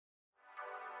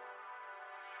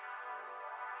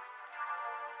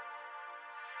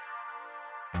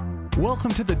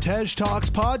Welcome to the Tej Talks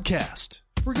podcast.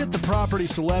 Forget the property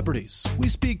celebrities. We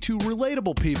speak to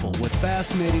relatable people with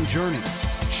fascinating journeys,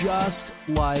 just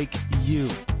like you.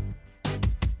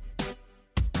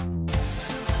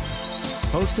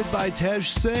 Hosted by Tej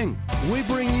Singh, we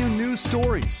bring you news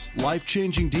stories,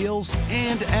 life-changing deals,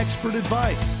 and expert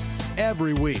advice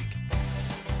every week.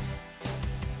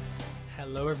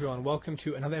 Hello everyone, welcome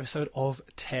to another episode of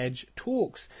Tej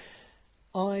Talks.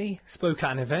 I spoke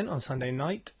at an event on Sunday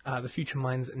night, the Future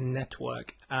Minds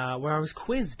Network, where I was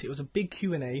quizzed. It was a big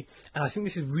Q&A, and I think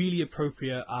this is really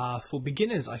appropriate for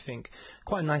beginners, I think.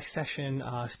 Quite a nice session,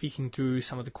 speaking through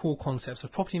some of the core concepts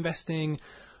of property investing,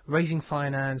 raising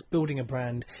finance, building a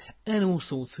brand, and all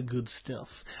sorts of good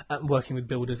stuff. Working with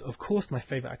builders, of course, my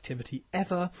favourite activity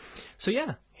ever. So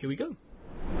yeah, here we go.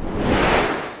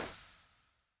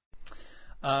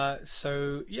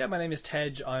 My name is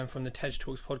Tej. I'm from the Tej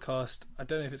Talks podcast. I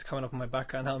don't know if it's coming up on my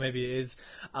background now, maybe it is.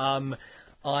 I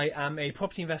am a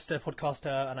property investor,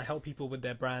 podcaster, and I help people with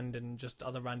their brand and just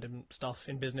other random stuff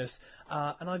in business.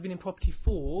 And I've been in property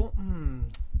for,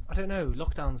 I don't know,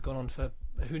 lockdown's gone on for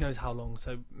who knows how long,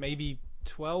 so maybe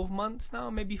 12 months now,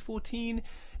 maybe 14.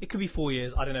 It could be 4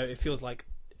 years, I don't know, it feels like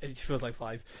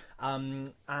 5.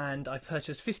 And I've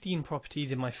purchased 15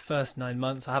 properties in my first 9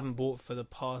 months. I haven't bought for the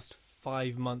past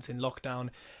 5 months in lockdown,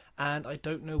 and I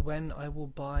don't know when I will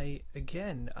buy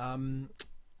again.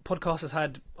 Podcast has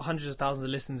had hundreds of thousands of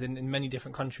listens in many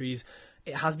different countries.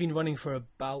 It has been running for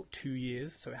about 2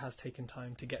 years, so it has taken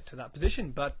time to get to that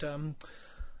position. But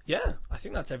I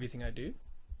think that's everything I do,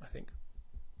 I think.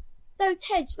 So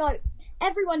Tej,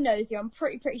 everyone knows you, I'm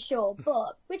pretty sure,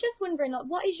 but we're just wondering,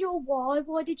 what is your why?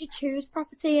 Why did you choose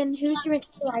property, and who's your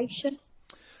inspiration?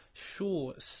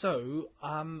 Sure. So,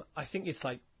 I think it's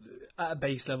at a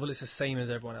base level, it's the same as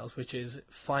everyone else, which is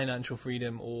financial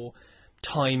freedom or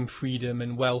time freedom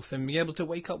and wealth, and being able to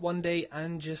wake up one day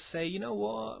and just say, you know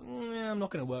what, I'm not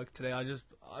going to work today. I'm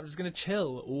just going to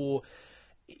chill. Or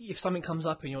if something comes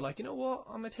up and you're like, you know what,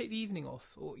 I'm going to take the evening off.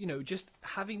 Or, just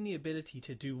having the ability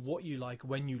to do what you like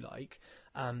when you like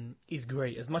is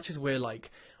great. As much as we're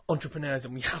entrepreneurs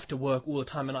and we have to work all the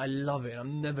time, and I love it, and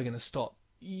I'm never going to stop.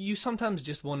 You sometimes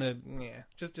just want to,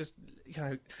 just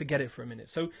kind of forget it for a minute.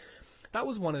 So that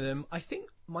was one of them. I think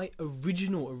my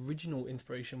original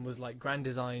inspiration was Grand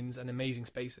Designs and Amazing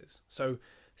Spaces. So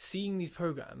seeing these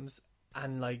programs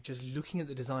and just looking at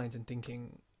the designs and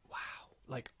thinking,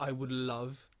 wow, I would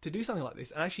love to do something like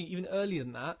this. And actually even earlier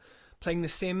than that, playing The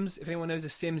Sims. If anyone knows the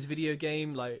Sims video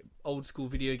game, old school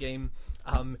video game,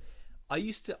 I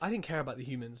didn't care about the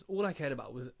humans. All I cared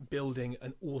about was building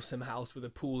an awesome house with a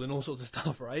pool and all sorts of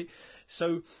stuff, right?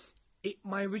 So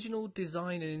my original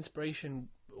design and inspiration,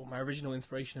 or my original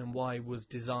inspiration and why, was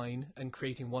design and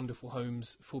creating wonderful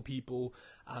homes for people,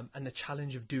 and the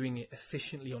challenge of doing it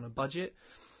efficiently on a budget.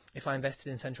 If I invested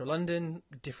in central London,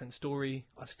 different story.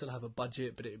 I'd still have a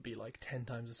budget, but it would be 10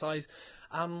 times the size.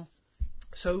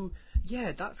 So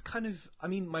yeah, that's kind of,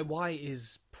 my why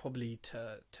is probably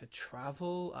to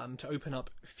travel, to open up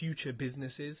future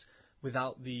businesses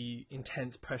without the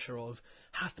intense pressure of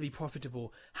has to be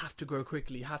profitable, have to grow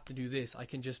quickly, have to do this. I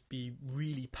can just be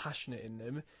really passionate in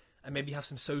them and maybe have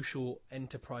some social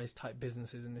enterprise type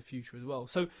businesses in the future as well.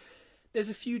 So there's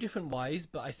a few different whys,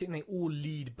 but I think they all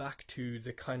lead back to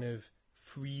the kind of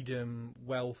freedom,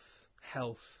 wealth,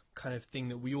 health kind of thing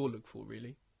that we all look for,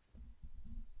 really.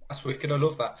 That's wicked. I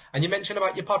love that. And you mentioned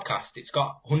about your podcast. It's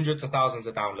got hundreds of thousands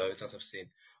of downloads, as I've seen.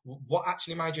 What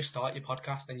actually made you start your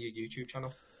podcast and your YouTube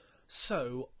channel?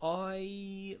 So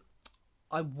I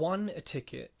won a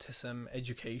ticket to some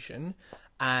education,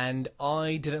 and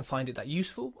I didn't find it that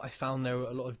useful. I found there were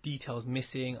a lot of details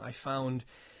missing. I found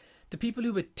the people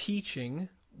who were teaching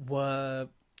were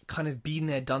kind of been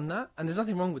there, done that, and there's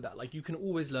nothing wrong with that. You can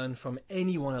always learn from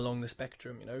anyone along the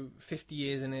spectrum. 50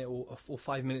 years in it or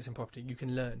 5 minutes in property, you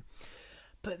can learn.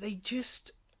 But they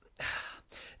didn't.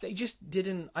 They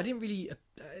didn't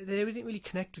really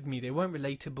connect with me. They weren't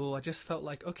relatable. I just felt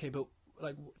okay, but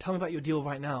tell me about your deal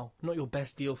right now, not your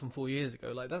best deal from 4 years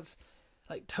ago. That's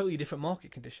totally different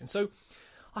market conditions. So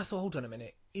I thought, hold on a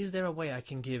minute, is there a way I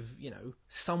can give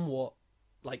somewhat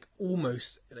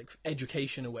almost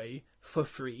education away for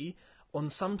free on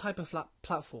some type of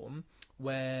platform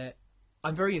where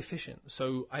I'm very efficient?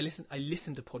 So I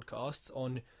listen to podcasts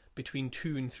on between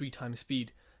 2 and 3 times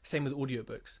speed. Same with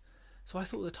audiobooks. So I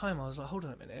thought at the time, I was hold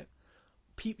on a minute,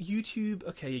 YouTube,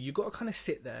 okay, you got to kind of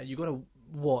sit there, you got to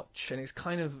watch, and it's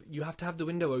kind of, you have to have the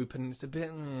window open. It's a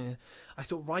bit, I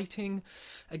thought writing,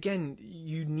 again,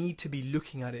 you need to be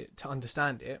looking at it to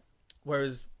understand it.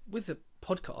 Whereas with the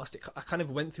podcast, I kind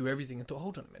of went through everything and thought,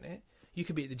 hold on a minute, You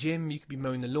could be at the gym, you could be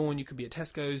mowing the lawn, you could be at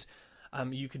Tesco's,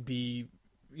 you could be,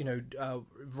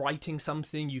 writing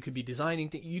something, you could be designing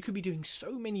things, you could be doing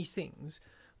so many things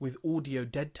with audio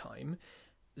dead time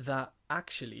that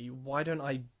actually, why don't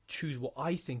I choose what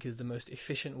I think is the most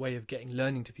efficient way of getting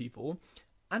learning to people,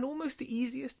 and almost the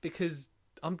easiest, because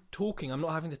I'm talking, I'm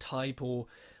not having to type or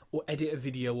edit a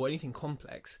video or anything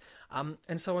complex. And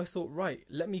so I thought, right,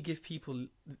 let me give people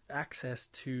access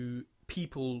to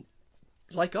people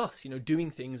like us,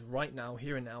 doing things right now,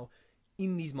 here and now,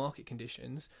 in these market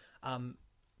conditions.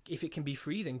 If it can be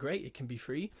free, then great, it can be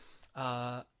free.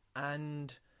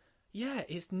 And yeah,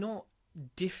 it's not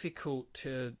difficult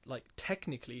to,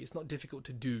 technically, it's not difficult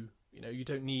to do. You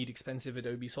don't need expensive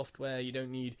Adobe software, you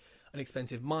don't need an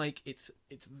expensive mic. It's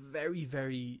very,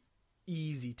 very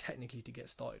easy technically to get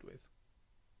started with.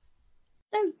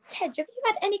 So, Tej, have you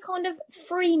had any kind of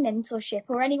free mentorship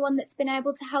or anyone that's been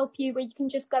able to help you where you can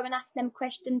just go and ask them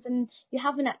questions and you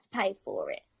haven't had to pay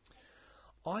for it?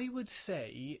 I would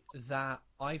say that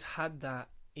I've had that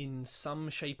in some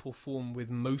shape or form with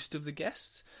most of the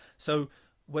guests. So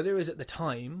whether it was at the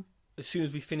time, as soon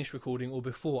as we finished recording, or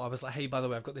before, I was like, hey, by the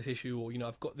way, I've got this issue, or,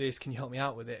 I've got this, can you help me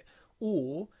out with it?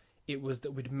 Or it was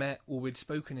that we'd met or we'd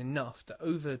spoken enough that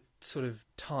over sort of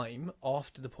time,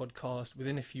 after the podcast,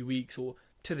 within a few weeks, or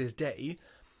to this day,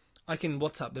 I can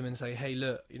WhatsApp them and say, hey,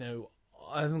 look,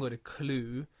 I haven't got a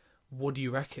clue. What do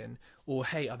you reckon? Or,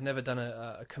 hey, I've never done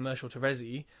a commercial to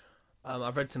Resi.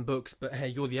 I've read some books, but hey,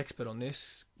 you're the expert on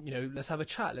this. Let's have a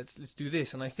chat. Let's do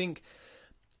this. And I think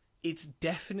it's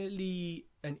definitely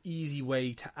an easy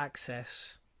way to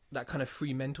access that kind of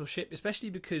free mentorship,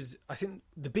 especially because I think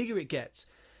the bigger it gets,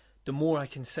 the more I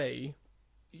can say,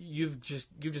 you've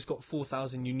just got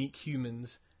 4,000 unique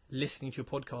humans listening to your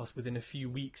podcast within a few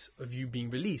weeks of you being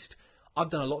released. I've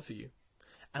done a lot for you.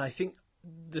 And I think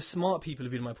the smart people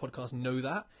who've been on my podcast know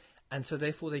that. And so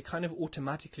therefore they kind of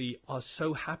automatically are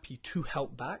so happy to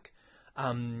help back.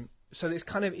 So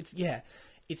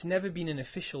it's never been an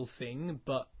official thing,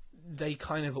 but they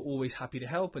kind of are always happy to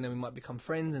help, and then we might become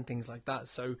friends and things like that.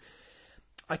 So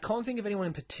I can't think of anyone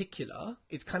in particular.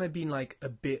 It's kind of been like a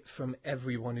bit from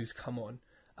everyone who's come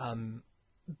on.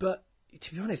 But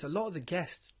to be honest, a lot of the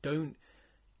guests don't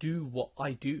do what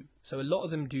I do. So a lot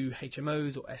of them do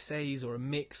HMOs or essays or a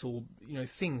mix or,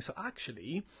 things. So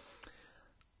actually,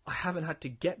 I haven't had to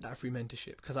get that free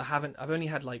mentorship because I've only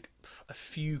had like a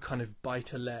few kind of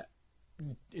buy-to-let,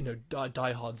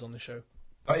 diehards on the show.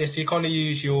 Yes, you kind of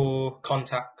use your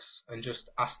contacts and just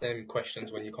ask them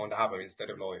questions when you kind of have them instead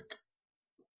of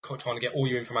trying to get all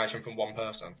your information from one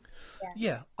person.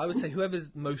 Yeah, I would say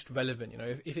whoever's most relevant.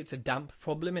 If it's a damp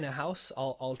problem in a house,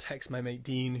 I'll text my mate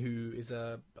Dean, who is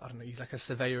he's like a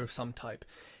surveyor of some type.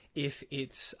 If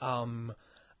it's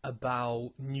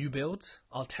about new builds,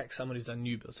 I'll text someone who's done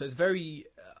new builds. So it's very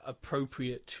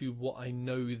appropriate to what I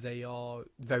know they are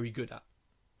very good at.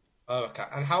 Oh, okay.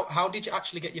 And how did you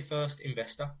actually get your first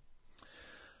investor?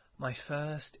 My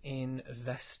first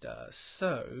investor.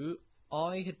 So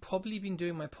I had probably been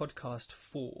doing my podcast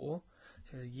for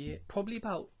a year, probably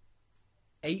about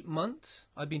 8 months.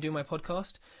 I'd been doing my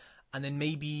podcast, and then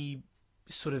maybe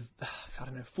sort of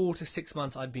 4 to 6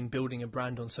 months I'd been building a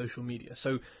brand on social media.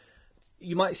 So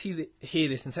you might hear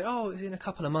this and say, oh, it's in a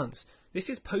couple of months. This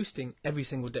is posting every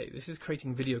single day. This is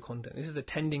creating video content. This is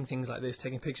attending things like this,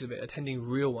 taking pictures of it, attending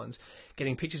real ones,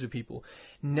 getting pictures with people,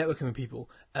 networking with people,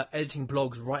 editing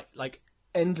blogs,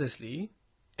 endlessly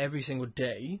every single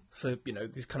day for,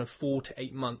 these kind of 4 to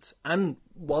 8 months, and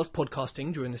whilst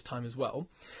podcasting during this time as well.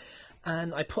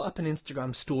 And I put up an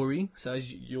Instagram story. So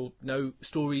as you'll know,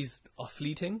 stories are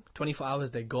fleeting. 24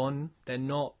 hours, they're gone. They're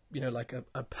not, like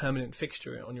a permanent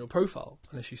fixture on your profile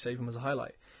unless you save them as a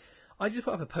highlight. I just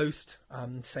put up a post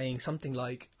saying something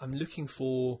like, I'm looking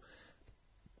for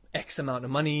X amount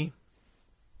of money,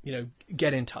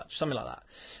 get in touch, something like that.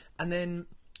 And then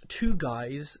 2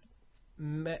 guys,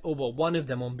 one of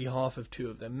them on behalf of 2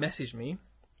 of them, messaged me,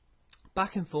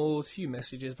 back and forth, few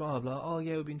messages, blah, blah, blah. Oh,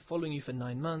 yeah, we've been following you for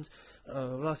 9 months,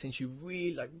 blah, since you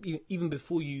really, even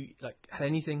before you, had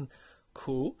anything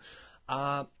cool.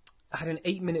 I had an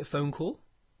 8-minute phone call.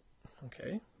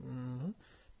 Okay.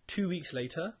 2 weeks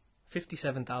later,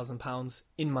 £57,000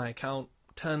 in my account,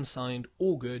 terms signed,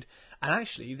 all good. And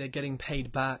actually, they're getting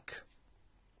paid back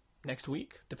next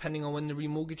week, depending on when the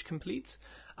remortgage completes.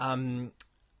 And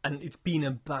it's been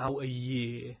about a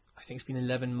year. I think it's been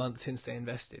 11 months since they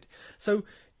invested. So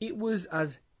it was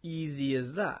as easy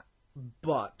as that.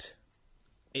 But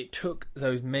it took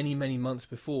those many, many months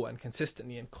before and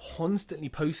consistently and constantly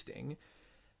posting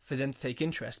for them to take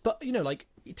interest. But,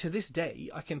 to this day,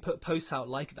 I can put posts out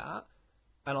like that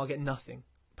and I'll get nothing.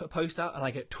 Put a post out and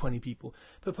I get 20 people.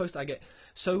 Put a post out, I get...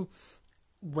 So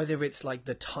whether it's like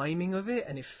the timing of it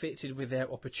and it fitted with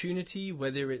their opportunity,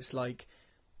 whether it's like,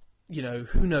 you know,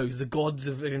 who knows, the gods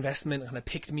of investment kind of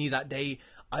picked me that day,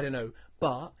 I don't know.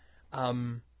 But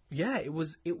yeah, it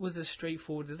was as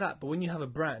straightforward as that. But when you have a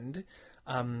brand,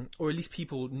 or at least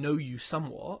people know you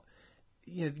somewhat,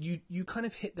 you know, you kind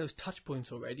of hit those touch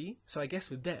points already. So I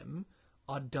guess with them,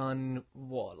 I'd done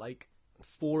what, like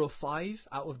 4 or 5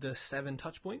 out of the 7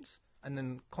 touch points, and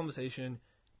then conversation,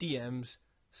 DMs,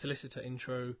 solicitor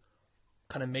intro,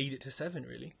 kind of made it to 7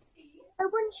 really. So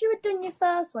once you had done your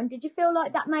first one, did you feel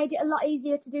like that made it a lot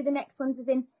easier to do the next ones, as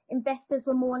in investors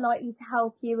were more likely to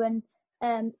help you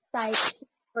and say, if you've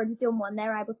already done one,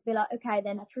 they're able to be like, okay,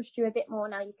 then I trust you a bit more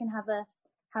now, you can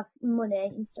have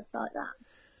money and stuff like that?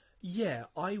 Yeah,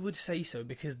 I would say so,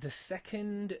 because the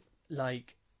second,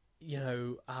 like, you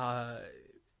know,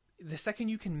 the second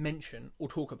you can mention or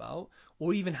talk about,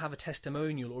 or even have a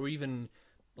testimonial, or even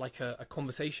like a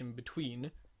conversation between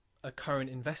a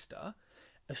current investor,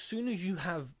 as soon as you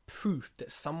have proof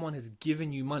that someone has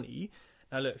given you money,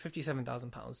 now look,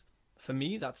 £57,000, for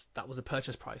me, that was a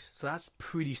purchase price, so that's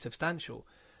pretty substantial.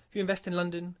 If you invest in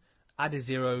London, add a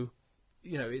 0,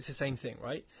 you know, it's the same thing,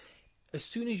 right? As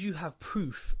soon as you have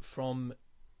proof from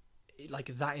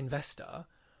like that investor,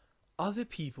 other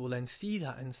people then see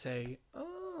that and say,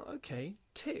 oh, okay,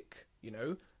 tick, you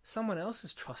know, someone else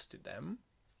has trusted them,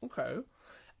 okay.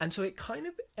 And so it kind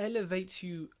of elevates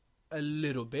you a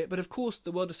little bit. But of course,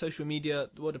 the world of social media,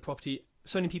 the world of property,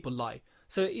 so many people lie.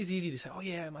 So it is easy to say, oh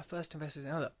yeah, my first investor is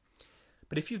another.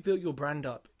 But if you've built your brand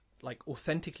up like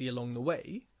authentically along the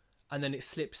way, and then it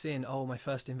slips in, oh, my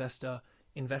first investor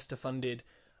funded,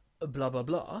 blah, blah,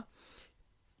 blah,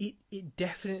 it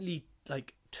definitely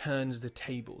like turns the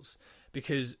tables.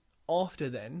 Because after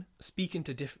then, speaking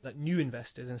to different like new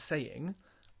investors and saying,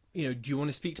 you know, do you want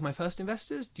to speak to my first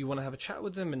investors? Do you want to have a chat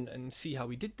with them and see how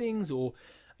we did things? Or,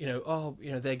 you know, oh,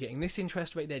 you know, they're getting this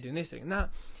interest rate, they're doing this, and that.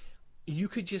 You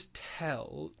could just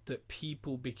tell that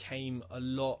people became a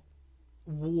lot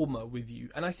warmer with you.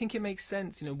 And I think it makes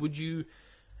sense. You know, would you,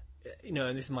 you know,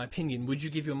 and this is my opinion, would you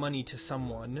give your money to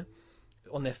someone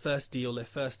on their first deal, their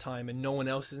first time, and no one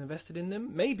else has invested in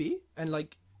them? Maybe. And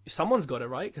like, someone's got it,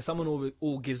 right? Because someone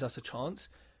all gives us a chance.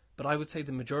 But I would say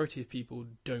the majority of people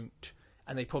don't.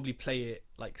 And they probably play it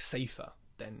like safer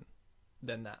than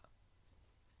that.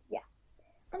 Yeah.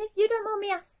 And if you don't mind me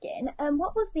asking,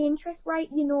 what was the interest rate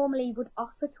you normally would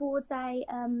offer towards a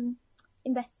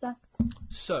investor?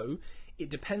 So it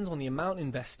depends on the amount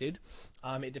invested.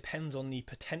 It depends on the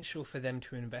potential for them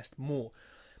to invest more.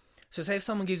 So say if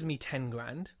someone gives me 10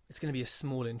 grand, it's going to be a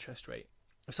small interest rate.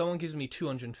 If someone gives me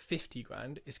 250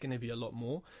 grand, it's going to be a lot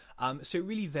more. So it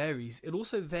really varies. It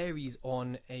also varies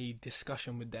on a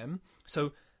discussion with them.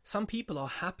 So some people are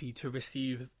happy to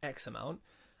receive X amount,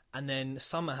 and then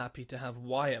some are happy to have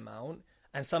Y amount,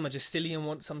 and some are just silly and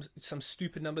want some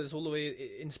stupid number that's all the way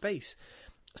in space.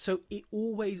 So it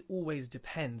always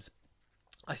depends.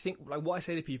 I think like what I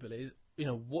say to people is, you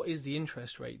know, what is the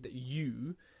interest rate that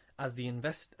you as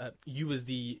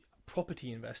the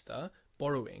property investor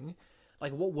borrowing,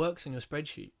 like what works on your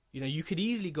spreadsheet? You know, you could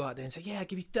easily go out there and say, yeah, I'll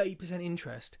give you 30%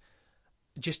 interest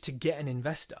just to get an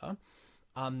investor.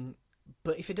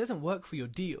 But if it doesn't work for your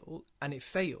deal and it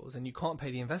fails and you can't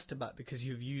pay the investor back because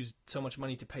you've used so much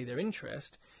money to pay their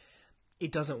interest,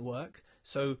 it doesn't work.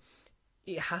 So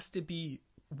it has to be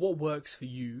what works for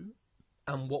you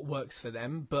and what works for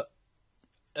them. But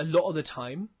a lot of the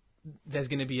time, there's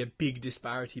going to be a big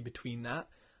disparity between that.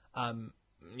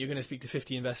 You're going to speak to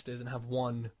 50 investors and have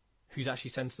one who's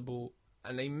actually sensible,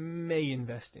 and they may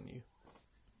invest in you.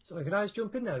 So can I just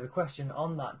jump in there with a question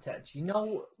on that, Tej? You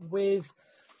know, with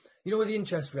the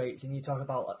interest rates, and you talk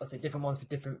about, let's say, different ones for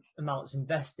different amounts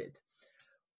invested.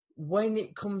 When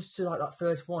it comes to like that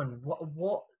first one,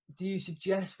 what do you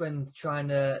suggest when trying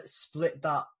to split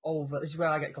that over? This is where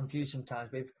I get confused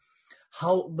sometimes with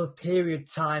how the period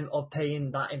time of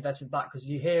paying that investment back, because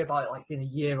you hear about it like in a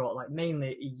year or like mainly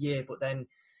a year, but then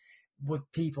would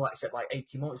people accept like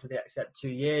 18 months? Would they accept 2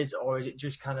 years? Or is it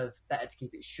just kind of better to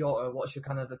keep it shorter? What's your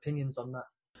kind of opinions on that?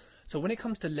 So when it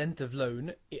comes to length of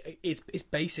loan, it's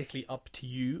basically up to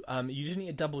you. You just need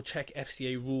to double check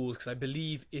FCA rules, because I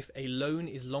believe if a loan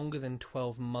is longer than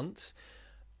 12 months,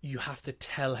 you have to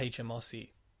tell HMRC.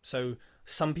 So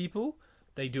some people,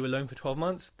 they do a loan for 12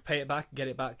 months, pay it back, get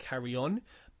it back, carry on.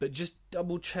 But just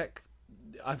double check.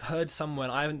 I've heard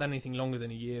somewhere, I haven't done anything longer than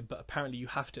a year, but apparently you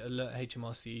have to alert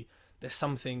HMRC there's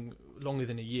something longer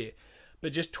than a year.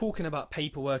 But just talking about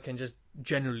paperwork and just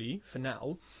generally, for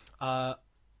now,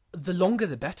 the longer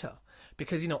the better.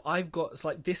 because, you know, I've got, it's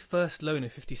like this first loan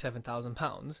of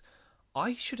 £57,000.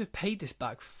 I should have paid this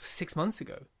back 6 months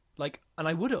ago. Like, and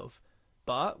I would have.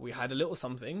 But we had a little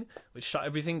something which shut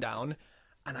everything down,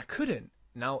 and I couldn't.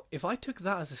 Now, if I took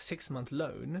that as a 6-month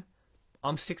loan,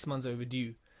 I'm 6 months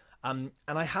overdue. And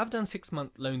I have done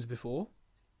 6-month loans before.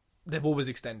 They've always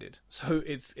extended. So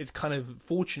it's kind of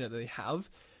fortunate that they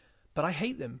have. But I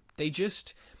hate them. They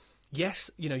just, yes,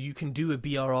 you know, you can do a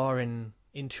BRR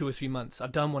in 2 or 3 months.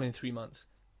 I've done one in 3 months.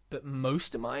 But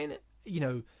most of mine, you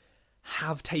know,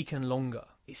 have taken longer,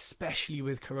 especially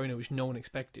with Corona, which no one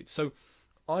expected. So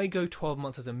I go 12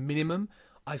 months as a minimum.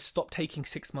 I've stopped taking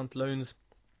 6-month loans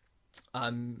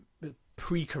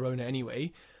pre-Corona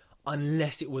anyway,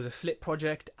 unless it was a flip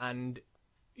project and,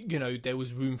 you know, there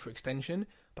was room for extension.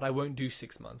 But I won't do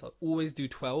 6 months. I'll always do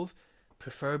 12,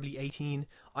 preferably 18.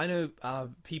 I know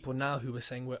people now who are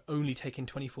saying we're only taking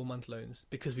 24-month loans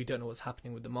because we don't know what's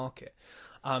happening with the market.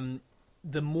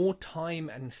 The more time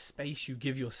and space you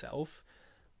give yourself,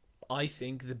 I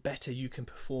think the better you can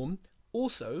perform.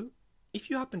 Also, if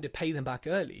you happen to pay them back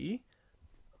early,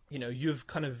 you know, you've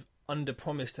kind of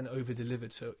under-promised and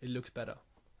over-delivered, so it looks better.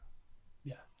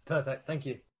 Yeah, perfect. Thank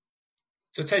you.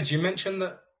 So, Ted, you mentioned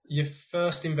that your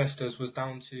first investors was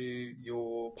down to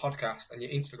your podcast and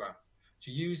your Instagram.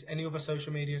 Do you use any other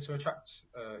social media to attract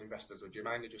investors, or do you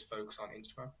mainly just focus on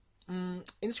Instagram?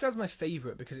 Instagram's my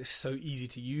favourite because it's so easy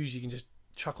to use. You can just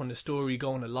chuck on the story,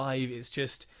 go on a live. It's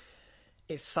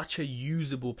such a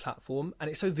usable platform, and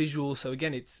it's so visual. So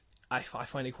again, I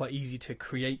find it quite easy to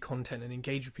create content and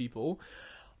engage with people.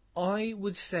 I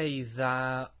would say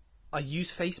that I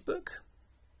use Facebook.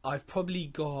 I've probably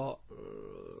got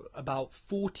about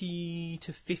 40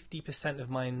 to 50% of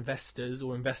my investors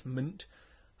or investment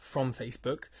from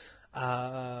Facebook.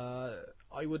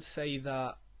 I would say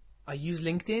that I use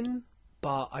LinkedIn,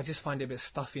 but I just find it a bit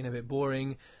stuffy and a bit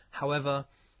boring. However,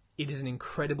 it is an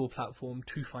incredible platform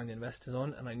to find investors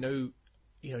on, and I know,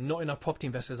 you know, not enough property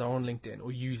investors are on LinkedIn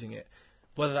or using it,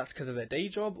 whether that's because of their day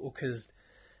job or because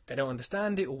they don't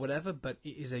understand it or whatever, but it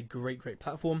is a great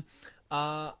platform.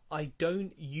 I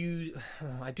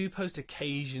do post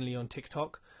occasionally on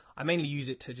TikTok. I mainly use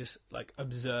it to just like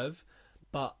observe,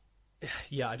 but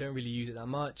yeah, I don't really use it that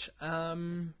much.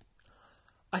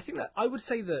 I think that I would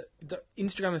say that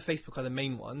Instagram and Facebook are the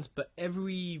main ones, but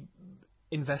every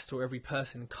investor or every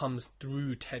person comes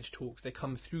through TED Talks. They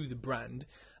come through the brand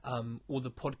or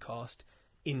the podcast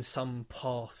in some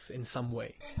path, in some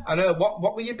way. And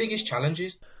what were your biggest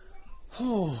challenges?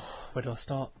 Oh, where do I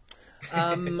start?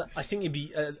 I think it'd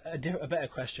be a better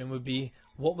question would be,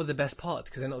 what were the best parts?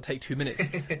 Because then it'll take 2 minutes.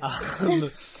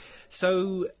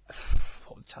 So,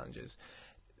 what were the challenges?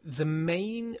 The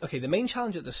main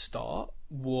challenge at the start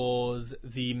was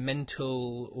the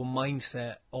mental or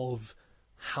mindset of,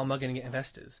 how am I going to get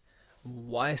investors?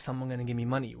 Why is someone going to give me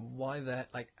money?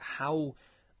 How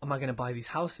am I going to buy these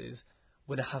houses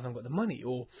when I haven't got the money?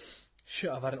 Or, shit,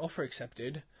 I've had an offer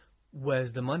accepted.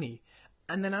 Where's the money?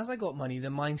 And then as I got money, the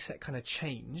mindset kind of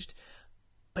changed,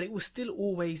 but it was still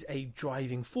always a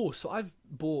driving force. So I've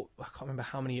bought, I can't remember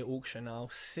how many at auction now,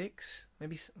 6,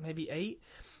 maybe 8.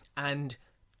 And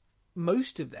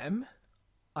most of them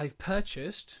I've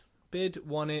purchased, bid,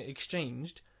 won it,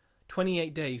 exchanged,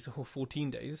 28 days or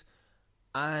 14 days,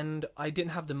 and I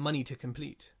didn't have the money to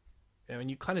complete. You know, and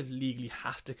you kind of legally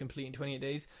have to complete in 28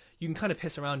 days. You can kind of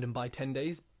piss around and buy 10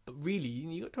 days, but really,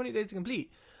 you got 20 days to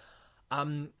complete.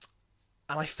 And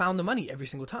I found the money every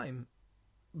single time,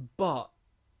 but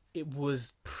it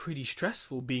was pretty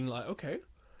stressful being like, okay,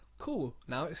 cool,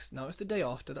 now it's the day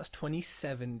after. That's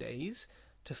 27 days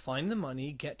to find the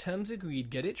money, get terms agreed,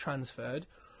 get it transferred,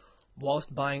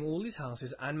 whilst buying all these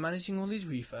houses and managing all these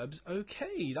refurbs.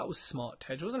 Okay, that was smart,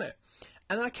 Tej, wasn't it?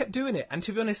 And then I kept doing it, and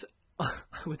to be honest, I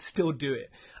would still do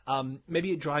it.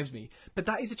 Maybe it drives me, but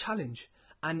that is a challenge,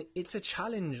 and it's a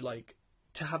challenge, like,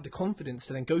 to have the confidence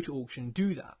to then go to auction and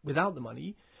do that without the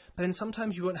money. But then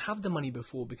sometimes you won't have the money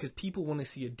before because people want to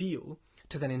see a deal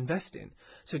to then invest in.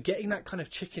 So getting that kind of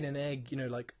chicken and egg, you know,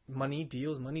 like money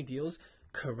deals,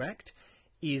 correct,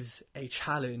 is a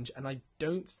challenge. And I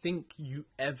don't think you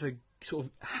ever sort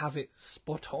of have it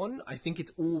spot on. I think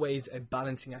it's always a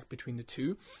balancing act between the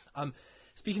two.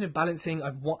 Speaking of balancing,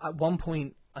 at one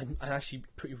point, and actually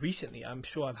pretty recently, I'm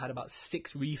sure I've had about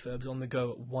 6 refurbs on the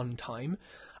go at one time.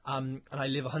 And I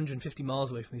live 150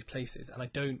 miles away from these places, and I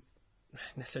don't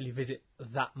necessarily visit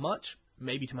that much,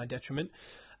 maybe to my detriment.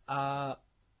 And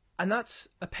that's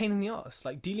a pain in the arse.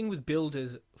 Like, dealing with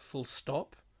builders full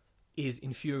stop is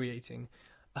infuriating.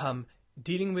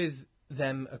 Dealing with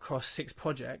them across 6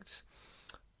 projects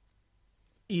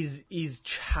is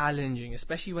challenging,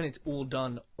 especially when it's all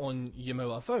done on your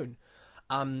mobile phone.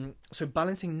 So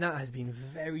balancing that has been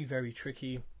very, very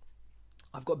tricky.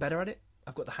 I've got better at it.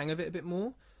 I've got the hang of it a bit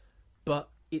more, but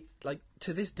it's like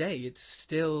to this day, it's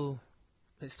still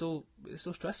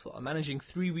stressful. I'm managing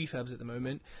 3 refurbs at the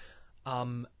moment,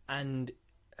 and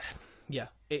yeah,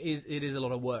 it is a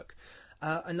lot of work.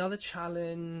 Another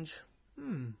challenge,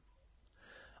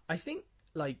 I think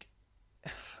like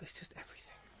it's just everything.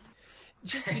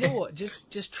 Just you know what,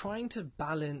 just trying to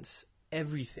balance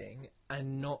everything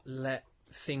and not let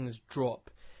things drop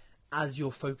as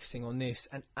you're focusing on this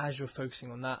and as you're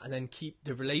focusing on that, and then keep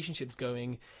the relationships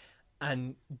going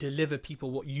and deliver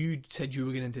people what you said you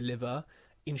were going to deliver,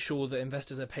 ensure that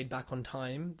investors are paid back on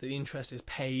time, the interest is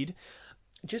paid.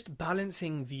 Just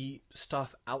balancing the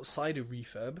stuff outside of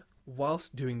refurb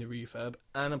whilst doing the refurb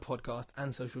and a podcast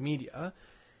and social media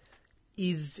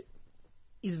is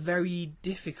very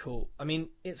difficult. I mean,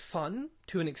 it's fun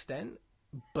to an extent,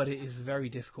 but it is very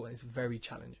difficult and it's very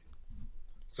challenging.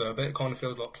 So a bit kind of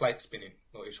feels like plate spinning,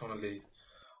 like you're trying to leave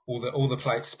all the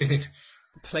plates spinning.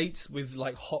 Plates with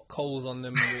like hot coals on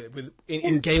them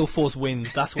in gale force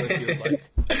winds. That's what it feels like.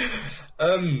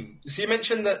 So you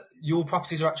mentioned that your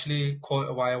properties are actually quite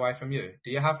a way away from you.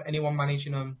 Do you have anyone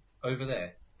managing them over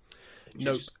there?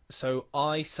 No. So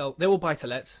they're all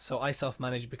buy-to-lets, so I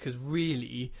self-manage because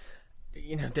really,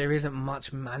 you know, there isn't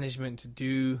much management to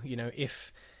do. You know,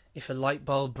 if a light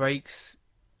bulb breaks,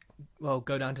 well,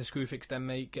 go down to Screwfix then,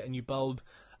 mate, get a new bulb.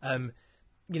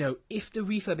 You know, if the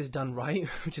refurb is done right,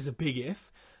 which is a big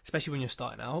if, especially when you're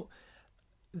starting out,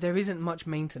 there isn't much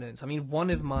maintenance. I mean, one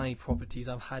of my properties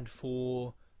I've had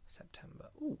for September.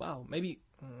 Oh, wow. Maybe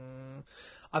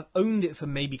I've owned it for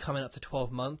maybe coming up to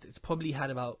 12 months. It's probably had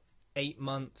about 8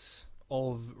 months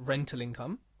of rental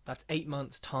income. That's 8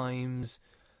 months times,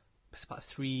 it's about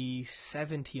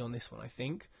 370 on this one, I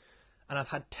think. And I've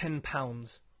had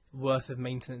 £10 worth of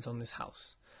maintenance on this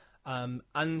house.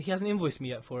 And he hasn't invoiced me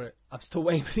yet for it. I'm still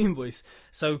waiting for the invoice.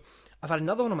 So I've had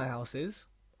another one of my houses,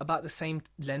 about the same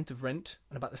length of rent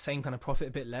and about the same kind of profit,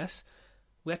 a bit less.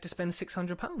 We had to spend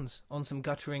 £600 on some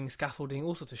guttering, scaffolding,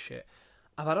 all sorts of shit.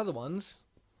 I've had other ones,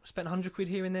 spent £100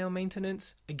 here and there on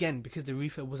maintenance, again, because the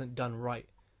refurb wasn't done right.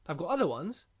 I've got other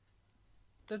ones,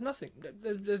 there's nothing.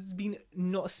 There's been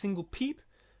not a single peep.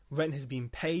 Rent has been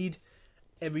paid.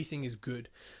 Everything is good.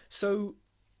 So,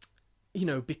 you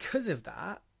know, because of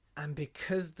that, and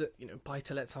because the, you know,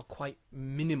 buy-to-lets are quite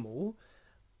minimal,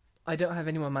 I don't have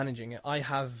anyone managing it. I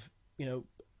have, you know,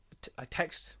 I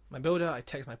text my builder, I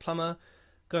text my plumber,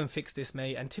 go and fix this,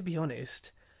 mate. And to be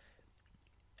honest,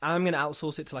 I'm going to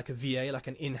outsource it to like a VA, like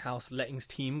an in-house lettings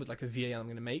team with like a VA I'm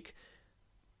going to make.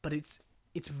 But it's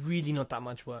really not that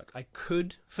much work. I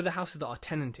could, for the houses that are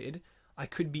tenanted, I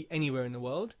could be anywhere in the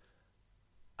world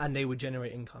and they would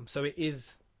generate income. So it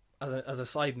is, as a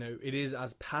side note, it is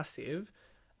as passive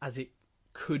as it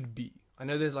could be. I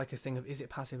know there's like a thing of, is it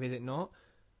passive, is it not?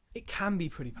 It can be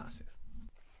pretty passive.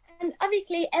 And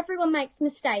obviously everyone makes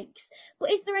mistakes,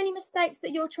 but is there any mistakes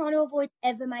that you're trying to avoid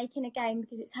ever making again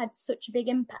because it's had such a big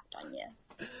impact on you?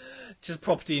 Just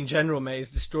property in general, mate,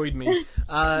 has destroyed me.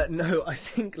 No, I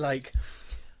think like...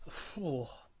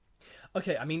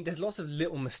 Okay, I mean, there's lots of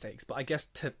little mistakes, but I guess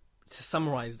to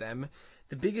summarise them,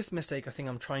 the biggest mistake I think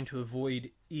I'm trying to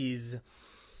avoid is...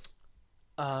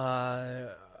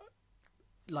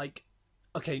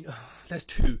 Okay, there's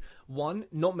two. One,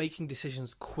 not making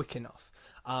decisions quick enough.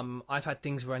 I've had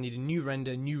things where I need a new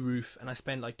render, new roof, and I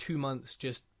spent like 2 months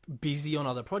just busy on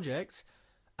other projects,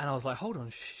 and I was like, hold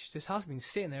on, this house has been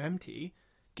sitting there empty,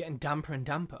 getting damper and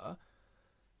damper.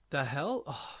 The hell?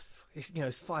 Oh, it's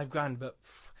 $5,000, but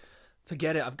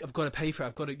forget it. I've got to pay for it.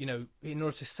 I've got to, in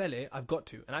order to sell it, I've got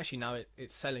to. And actually now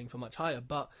it's selling for much higher,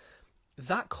 but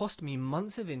that cost me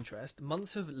months of interest,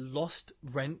 months of lost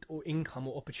rent or income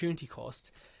or opportunity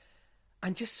costs,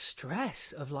 and just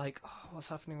stress of like, oh, what's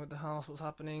happening with the house? What's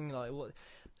happening? Like what?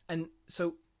 And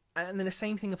then the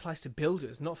same thing applies to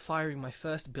builders, not firing my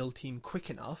first build team quick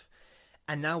enough.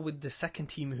 And now with the second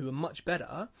team who are much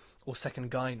better, or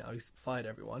second guy now, he's fired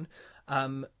everyone,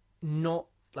 not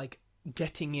like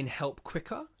getting in help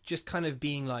quicker, just kind of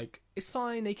being like, it's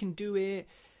fine, they can do it,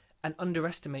 and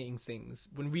underestimating things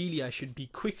when really I should be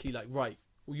quickly like, right,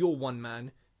 well, you're one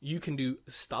man, you can do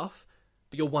stuff,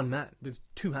 but you're one man with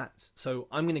two hands. So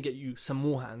I'm going to get you some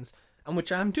more hands, and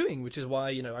which I'm doing, which is why,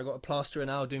 I got a plasterer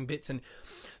now doing bits. And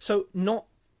so not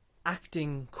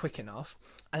acting quick enough.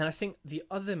 And I think the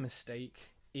other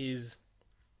mistake is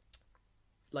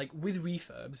like with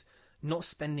refurbs, not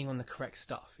spending on the correct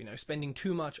stuff, spending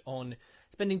too much on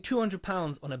spending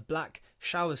 £200 on a black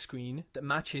shower screen that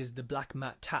matches the black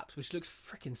matte taps, which looks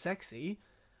freaking sexy,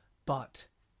 but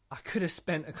I could have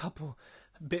spent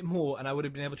bit more, and I would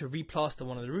have been able to replaster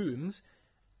one of the rooms,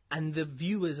 and the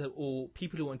viewers or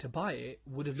people who want to buy it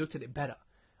would have looked at it better.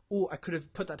 Or I could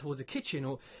have put that towards a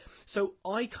kitchen. So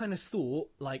I kind of thought,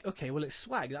 like, okay, well, it's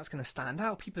swag. That's going to stand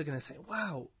out. People are going to say,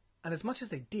 wow. And as much as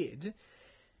they did,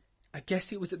 I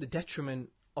guess it was at the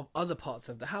detriment of other parts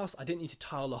of the house. I didn't need to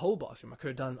tile the whole bathroom. I could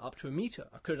have done up to a metre.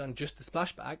 I could have done just the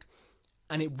splashback,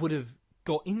 and it would have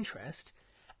got interest.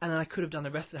 And then I could have done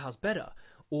the rest of the house better.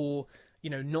 Or,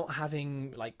 not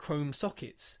having, like, chrome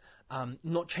sockets,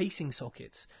 not chasing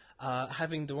sockets,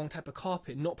 having the wrong type of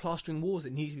carpet, not plastering walls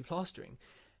that need to be plastering.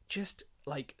 Just,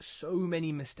 like, so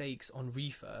many mistakes on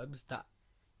refurbs that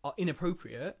are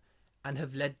inappropriate and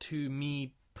have led to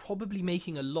me probably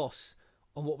making a loss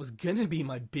on what was going to be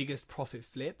my biggest profit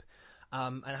flip,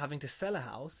 and having to sell a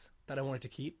house that I wanted to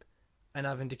keep, and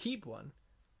having to keep one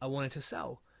I wanted to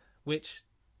sell, which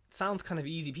sounds kind of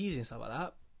easy peasy and stuff like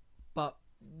that, but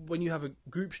when you have a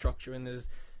group structure and there's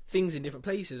things in different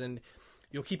places and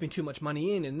you're keeping too much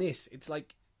money in this, it's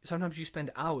like sometimes you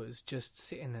spend hours just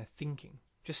sitting there thinking,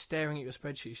 just staring at your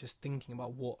spreadsheets, just thinking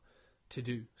about what to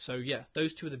do. So yeah,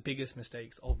 those two are the biggest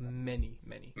mistakes of many.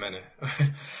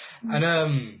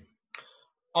 And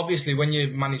obviously when you're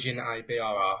managing a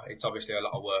BRR, it's obviously a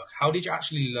lot of work. How did you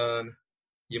actually learn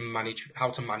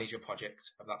how to manage a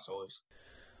project of that size?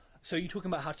 So you're talking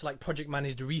about how to, like, project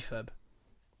manage the refurb?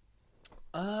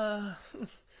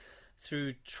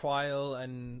 Through trial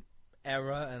and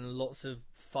error and lots of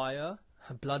fire,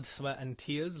 blood, sweat and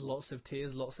tears, lots of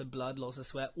blood, lots of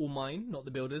sweat, all mine, not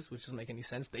the builders, which doesn't make any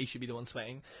sense. They should be the ones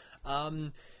sweating.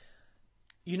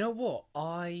 You know what?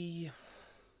 I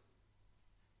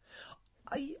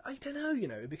don't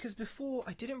know, because before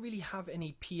I didn't really have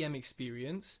any PM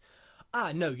experience.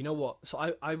 No, you know what?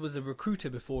 So I was a recruiter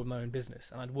before my own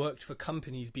business, and I'd worked for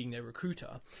companies being their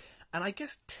recruiter. And I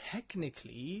guess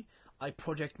technically I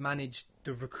project managed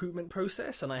the recruitment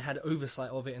process, and I had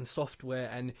oversight of it in software,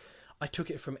 and I took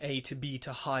it from A to B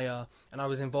to hire, and I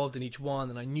was involved in each one,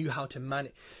 and I knew how to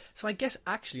manage. So I guess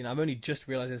actually, and I've only just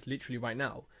realised this literally right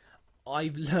now,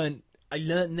 I learned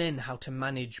then how to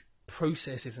manage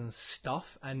processes and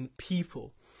stuff and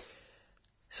people.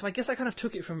 So I guess I kind of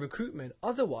took it from recruitment.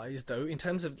 Otherwise, though, in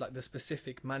terms of, like, the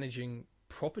specific managing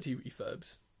property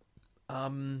refurbs,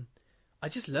 I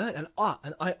just learned, and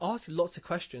I asked lots of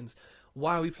questions.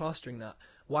 Why are we plastering that?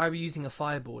 Why are we using a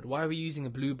fireboard? Why are we using a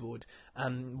blue board?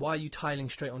 Why are you tiling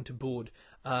straight onto board?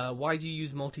 Why do you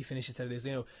use multi-finish instead of this?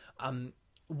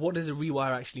 What does a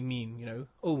rewire actually mean?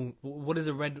 What does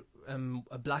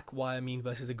a black wire mean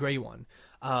versus a grey one?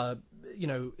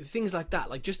 Things like that.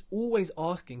 Like, just always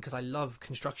asking, because I love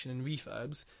construction and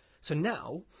refurbs. So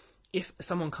now, if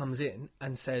someone comes in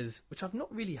and says, which I've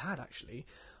not really had actually,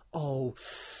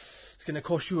 it's going to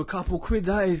cost you a couple quid,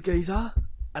 that is, geezer.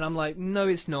 And I'm like, no,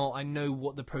 it's not. I know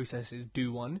what the process is,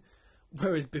 do one.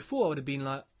 Whereas before I would have been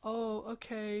like, oh,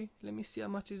 okay, let me see how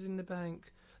much is in the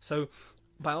bank. So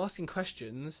by asking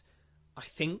questions, I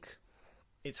think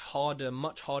it's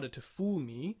much harder to fool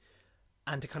me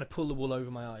and to kind of pull the wool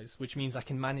over my eyes, which means I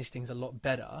can manage things a lot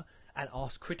better and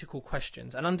ask critical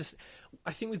questions. And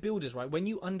I think with builders, right, when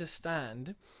you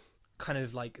understand kind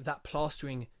of like that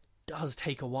plastering does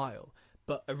take a while,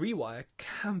 but a rewire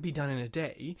can be done in a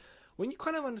day. When you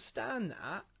kind of understand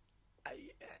that,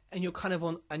 and you're kind of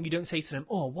on, and you don't say to them,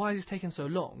 why is this taking so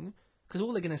long? Because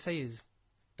all they're going to say is,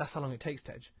 that's how long it takes,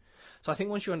 Tej. So I think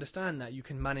once you understand that, you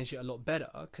can manage it a lot better,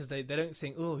 because they don't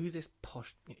think, who's this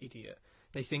posh idiot?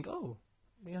 They think,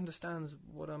 he understands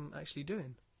what I'm actually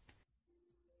doing.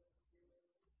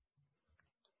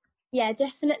 Yeah,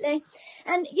 definitely.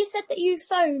 And you said that you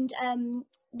phoned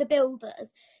the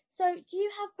builders. So do you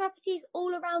have properties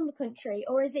all around the country,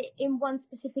 or is it in one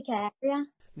specific area?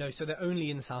 No, so they're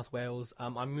only in South Wales.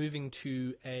 I'm moving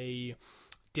to a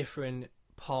different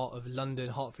part of London,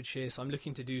 Hertfordshire, so I'm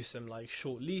looking to do some like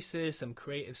short leases, some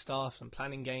creative stuff, some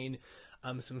planning gain,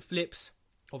 some flips,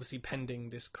 obviously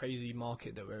pending this crazy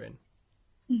market that we're in.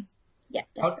 Yeah.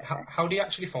 How do you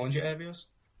actually find your areas?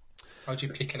 How do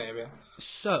you pick an area?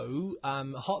 So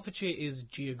Hertfordshire is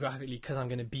geographically because I'm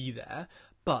going to be there,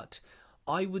 but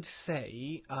I would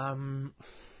say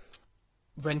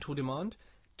rental demand,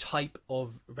 type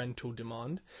of rental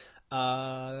demand,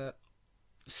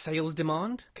 sales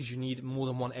demand, because you need more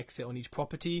than one exit on each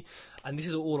property, and this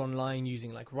is all online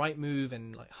using like Rightmove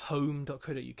and like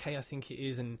home.co.uk I think it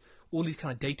is, and all these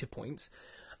kind of data points.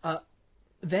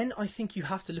 Then I think you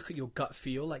have to look at your gut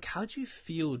feel, like how do you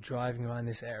feel driving around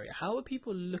this area? How are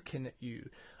people looking at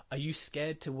you? Are you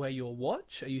scared to wear your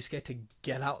watch? Are you scared to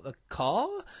get out the car?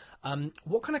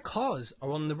 What kind of cars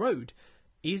are on the road?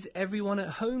 Is everyone at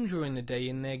home during the day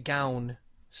in their gown,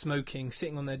 smoking,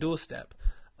 sitting on their doorstep?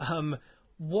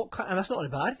 What kind, and that's not a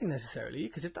bad thing necessarily,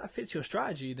 because if that fits your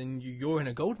strategy, then you're in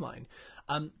a gold mine.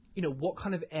 What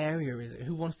kind of area is it?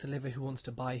 Who wants to live here? Who wants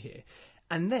to buy here?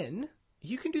 And then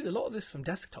you can do a lot of this from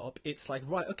desktop. It's like,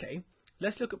 right, okay,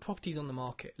 let's look at properties on the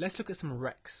market. Let's look at some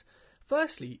recs.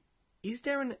 Firstly, if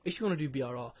you want to do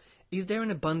BRR, is there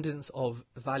an abundance of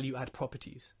value add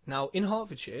properties? Now, in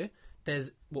Hertfordshire,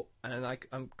 there's,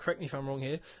 correct me if I'm wrong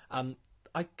here, and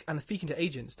speaking to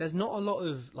agents, there's not a lot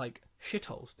of like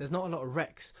shitholes. There's not a lot of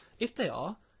wrecks. If they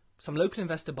are, some local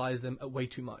investor buys them at way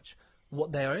too much.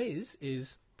 What there is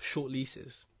short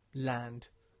leases, land,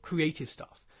 creative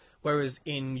stuff. Whereas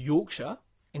in Yorkshire,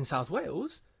 in South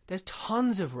Wales, there's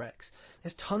tons of wrecks.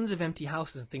 There's tons of empty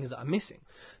houses and things that are missing.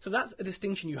 So that's a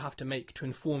distinction you have to make to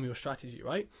inform your strategy,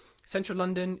 right? Central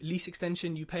London, lease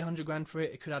extension, you pay 100 grand for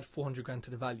it, it could add 400 grand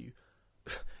to the value.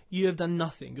 You have done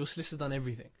nothing. Your solicitor's done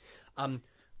everything.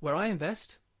 Where I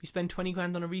invest, you spend 20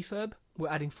 grand on a refurb, we're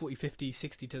adding 40, 50,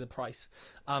 60 to the price.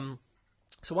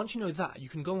 So once you know that, you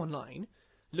can go online,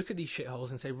 look at these shitholes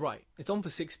and say, right, it's on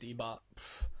for 60, but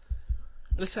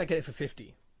let's say I get it for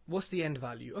 50. What's the end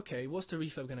value? Okay, what's the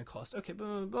refurb going to cost? Okay,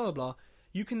 blah, blah, blah, blah.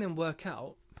 You can then work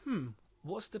out,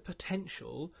 what's the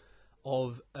potential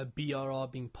of a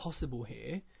BRR being possible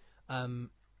here? And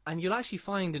you'll actually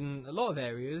find in a lot of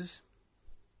areas,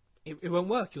 it won't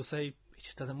work. You'll say, it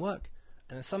just doesn't work.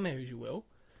 And in some areas you will.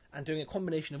 And doing a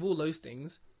combination of all those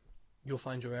things, you'll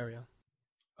find your area.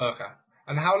 Okay.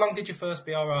 And how long did your first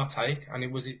BRR take?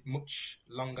 And was it much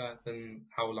longer than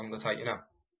how long it'll take you now?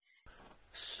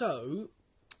 So,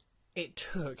 it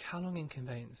took, how long in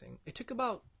conveyancing? It took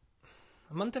about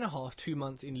a month and a half, 2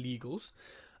 months in legals.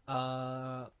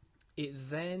 It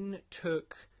then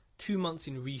took 2 months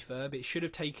in refurb. It should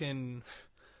have taken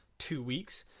 2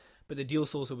 weeks, but the deal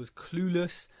sourcer was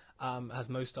clueless, as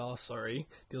most are,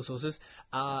 deal sourcers.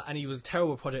 And he was a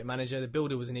terrible project manager. The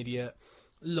builder was an idiot.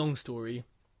 Long story.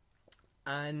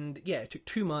 And yeah, it took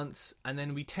 2 months, and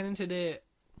then we tenanted it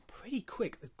pretty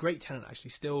quick. A great tenant,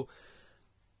 actually, still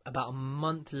about a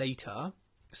month later.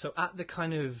 So at the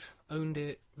kind of owned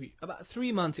it, about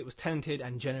 3 months it was tenanted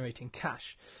and generating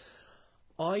cash.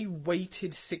 I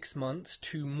waited 6 months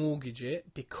to mortgage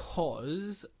it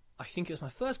because I think it was my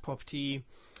first property.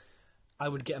 I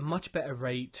would get a much better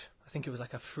rate. I think it was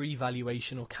like a free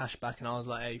valuation or cash back, and I was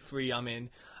like, hey, free, I'm in.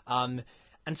 And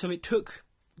so it took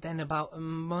then about a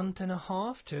month and a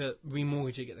half to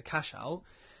remortgage it, get the cash out.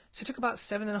 So it took about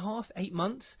 7.5, 8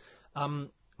 months.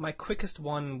 My quickest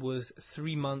one was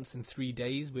 3 months and 3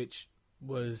 days, which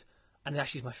was, and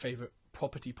actually is my favourite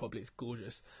property, probably. It's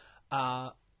gorgeous.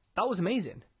 That was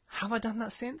amazing. Have I done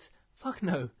that since? Fuck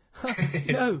no.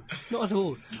 No, not at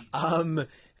all.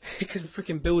 Because of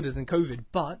freaking builders and COVID.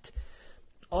 But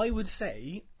I would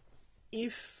say,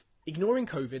 if ignoring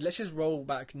COVID, let's just roll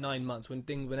back 9 months when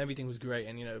everything was great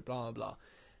and blah blah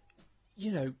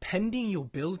blah. Pending your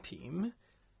build team,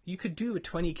 you could do a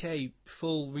 20k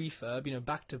full refurb,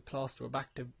 back to plaster or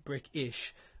back to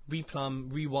brick-ish,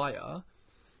 replumb, rewire,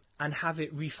 and have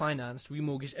it refinanced,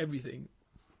 remortgaged, everything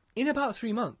in about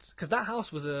 3 months. Because that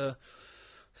house was a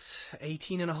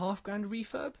 18.5 grand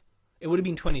refurb. It would have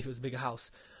been 20 if it was a bigger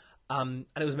house. And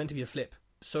it was meant to be a flip.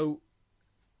 So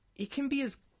it can be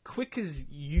as quick as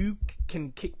you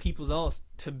can kick people's ass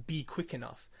to be quick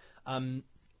enough.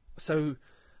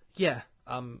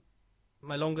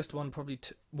 My longest one probably,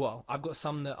 I've got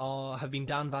some that have been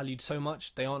downvalued so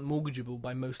much they aren't mortgageable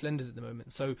by most lenders at the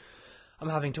moment. So I'm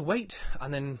having to wait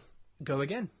and then go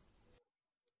again.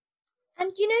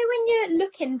 And when you're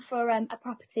looking for a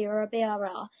property or a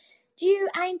BRR, do you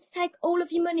aim to take all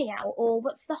of your money out, or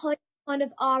what's the high kind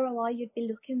of ROI you'd be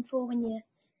looking for when you're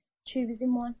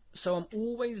choosing one? So I'm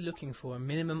always looking for a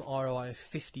minimum ROI of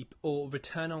 50 or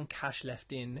return on cash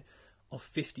left in of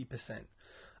 50%.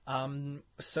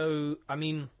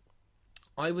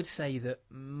 I would say that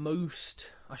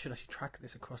I should actually track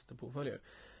this across the portfolio.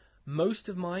 Most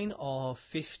of mine are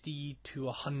 50 to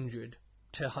 100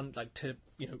 to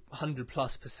 100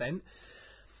 plus %.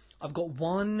 I've got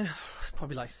one, it's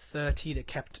probably like 30 that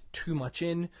kept too much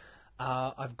in.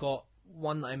 I've got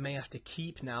one that I may have to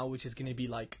keep now, which is going to be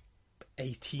like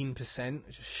 18%,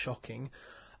 which is shocking.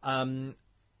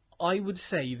 I would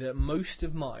say that most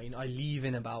of mine I leave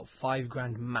in about 5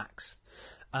 grand max.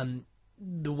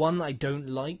 The one that I don't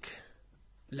like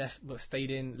left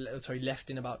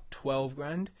in about 12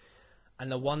 grand,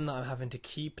 and the one that I'm having to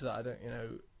keep that I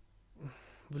don't,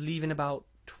 we're leaving about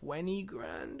 20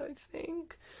 grand, I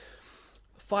think.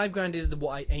 5 grand is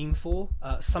what I aim for.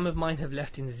 Some of mine have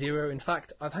left in 0. In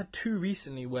fact, I've had 2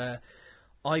 recently where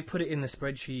I put it in the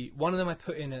spreadsheet. One of them I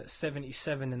put in at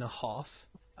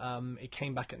 77.5. It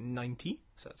came back at 90,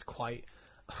 so that's quite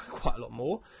quite a lot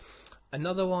more.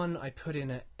 Another one I put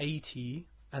in at 80,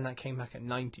 and that came back at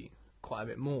 90, quite a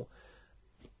bit more.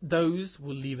 Those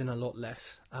will leave in a lot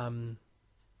less.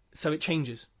 So it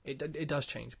changes. It does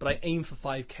change. But I aim for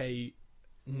 5k,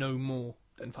 no more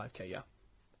than 5k, yeah.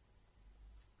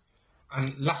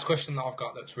 And last question that I've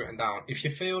got that's written down. If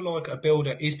you feel like a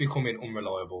builder is becoming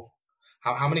unreliable,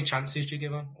 how many chances do you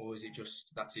give them? Or is it just,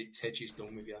 that's it, said she's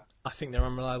done with you? I think they're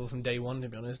unreliable from day one, to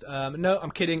be honest. No, I'm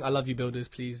kidding. I love you, builders.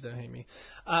 Please don't hate me.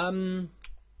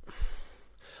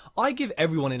 I give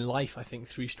everyone in life, I think,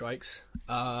 3 strikes.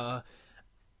 But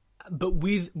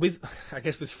with I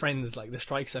guess with friends, like, the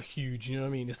strikes are huge, you know what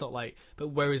I mean? It's not like, but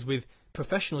whereas with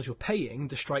professionals you're paying,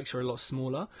 the strikes are a lot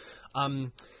smaller.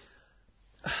 The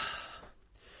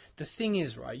thing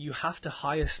is, right, you have to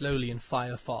hire slowly and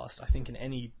fire fast, I think,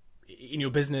 in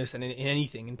your business and in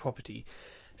anything, in property.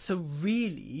 So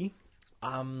really,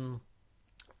 I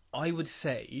would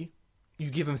say you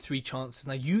give them 3 chances.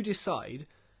 Now you decide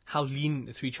how lenient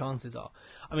the 3 chances are.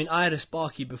 I mean, I had a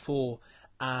Sparky before,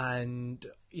 and,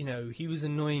 you know, he was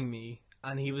annoying me,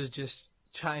 and he was just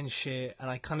chatting shit, and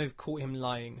I kind of caught him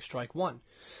lying, strike 1.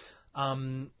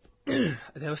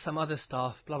 There was some other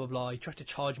stuff, blah, blah, blah. He tried to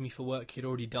charge me for work he'd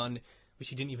already done, which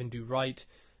he didn't even do right.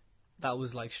 That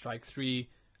was like strike 3.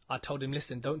 I told him,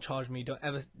 listen, don't charge me, don't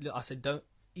ever, I said, don't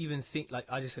even think, like,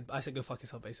 I said, go fuck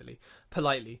yourself, basically.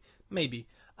 Politely, maybe.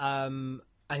 And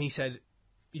he said,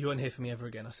 you won't hear from me ever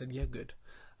again. I said, yeah, good.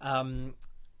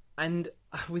 And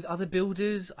with other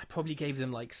builders, I probably gave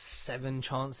them like 7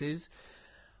 chances.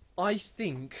 I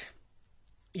think,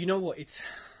 you know what,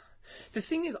 the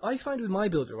thing is, I find with my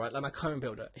builder, right, like my current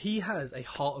builder, he has a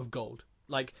heart of gold.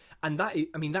 Like, and that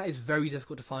is very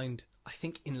difficult to find, I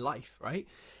think, in life, right?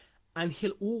 And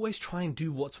he'll always try and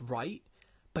do what's right,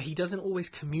 but he doesn't always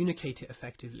communicate it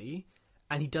effectively,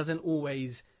 and he doesn't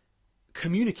always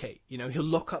communicate. You know, he'll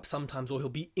lock up sometimes, or he'll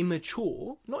be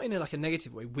immature, not in a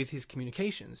negative way, with his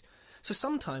communications. So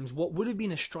sometimes what would have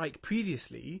been a strike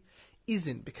previously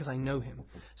isn't, because I know him.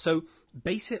 So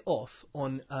base it off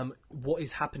on what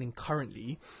is happening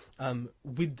currently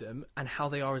with them and how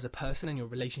they are as a person and your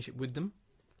relationship with them.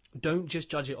 Don't just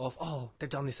judge it off, oh, they've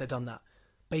done this, they've done that.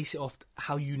 Base it off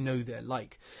how you know they're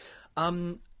like.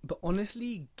 But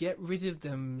honestly, get rid of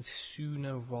them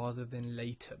sooner rather than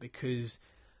later, because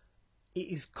it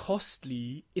is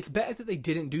costly. It's better that they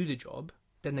didn't do the job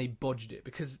than they bodged it,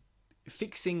 because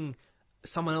fixing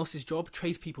someone else's job,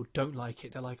 tradespeople don't like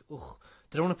it. They're like, ugh,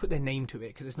 they don't want to put their name to it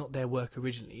because it's not their work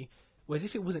originally. Whereas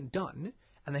if it wasn't done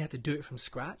and they had to do it from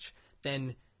scratch,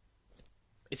 then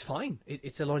it's fine.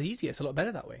 It's a lot easier. It's a lot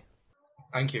better that way.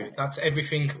 Thank you. That's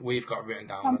everything we've got written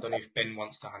down. I don't know if Ben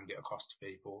wants to hand it across to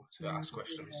people to ask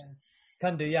questions. Yeah.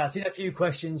 Can do, yeah. I've seen a few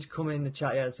questions come in the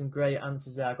chat. Yeah, some great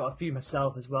answers there. I've got a few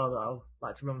myself as well that I'll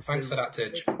like to run through. Thanks for that,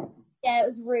 Tidge. Yeah, it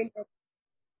was really good.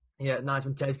 Yeah, nice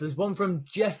one, Tej. There's one from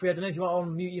Jeffrey. I don't know if you want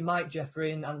to unmute your mic,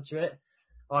 Jeffrey, and answer it,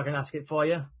 or I can ask it for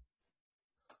you.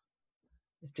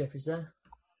 If Jeffrey's there.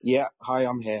 Yeah, hi,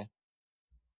 I'm here.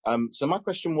 So my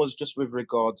question was just with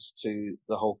regards to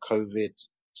the whole COVID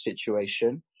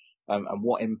situation and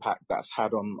what impact that's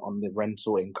had on the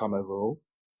rental income overall.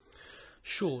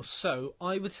 Sure. So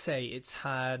I would say it's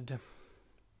had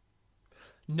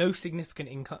no significant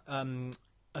income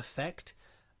effect.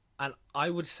 And I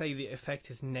would say the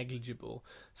effect is negligible.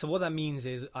 So what that means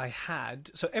is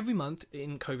so every month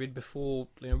in COVID, before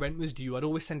rent was due, I'd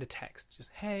always send a text, just,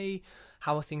 hey,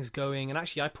 how are things going? And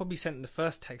actually, I probably sent the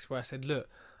first text where I said, look,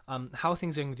 how are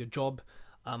things going with your job?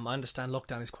 I understand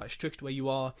lockdown is quite strict where you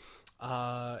are.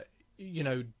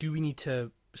 Do we need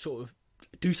to sort of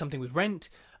do something with rent?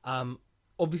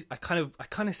 Obviously, I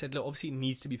kind of said, look, obviously it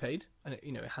needs to be paid, and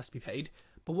it has to be paid.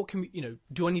 But what can we,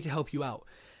 do I need to help you out?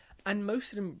 And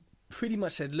most of them pretty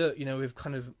much said, look, we've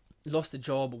kind of lost a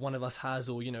job, one of us has,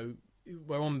 or,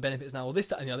 we're on benefits now, or this,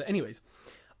 that, and the other. Anyways,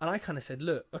 and I kind of said,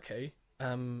 look, okay,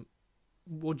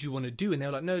 what do you want to do? And they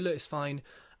were like, no, look, it's fine.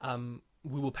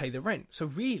 We will pay the rent. So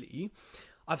really,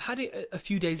 I've had it a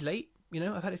few days late,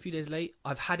 I've had it a few days late.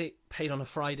 I've had it paid on a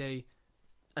Friday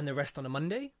and the rest on a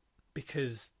Monday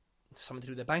because something to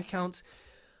do with their bank accounts.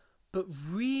 But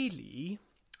really,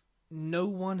 no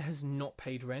one has not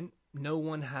paid rent. No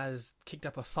one has kicked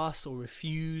up a fuss or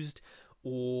refused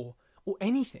or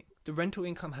anything. The rental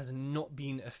income has not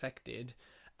been affected,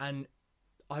 and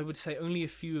I would say only a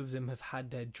few of them have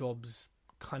had their jobs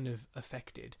kind of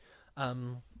affected.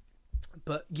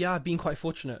 But yeah, I've been quite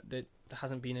fortunate that there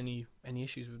hasn't been any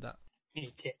issues with that.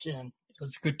 Hey, Titch, it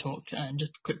was a good talk. And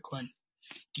just a quick one.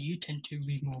 Do you tend to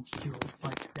remove your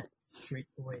bike debt straight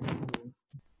away?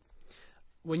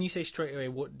 When you say straight away,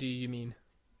 what do you mean?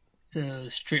 So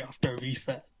straight after a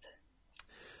refurb.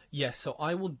 Yes, so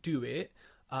I will do it.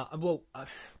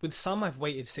 With some I've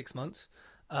waited 6 months.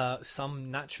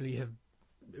 Some naturally have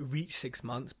reached 6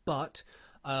 months, but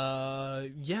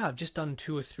I've just done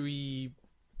 2 or 3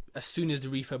 as soon as the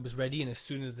refurb was ready and as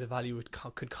soon as the value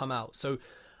could come out. So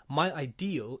my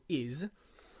ideal is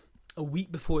a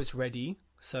week before it's ready.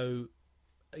 So,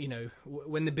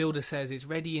 when the builder says it's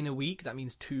ready in a week, that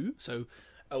means 2. So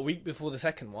a week before the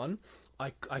second one,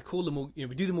 I call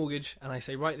we do the mortgage and I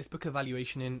say, right, let's book a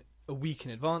valuation in a week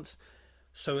in advance.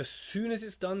 So as soon as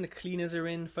it's done, the cleaners are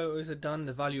in, photos are done,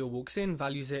 the valuer walks in,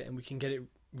 values it, and we can get it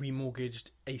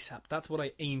remortgaged ASAP. That's what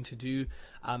I aim to do.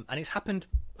 And it's happened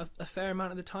a fair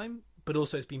amount of the time, but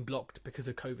also it's been blocked because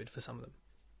of COVID for some of them.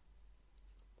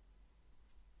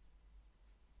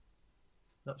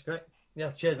 That's great.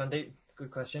 Yeah, cheers, Mandeep.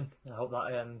 Good question. I hope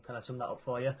that kind of summed that up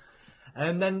for you.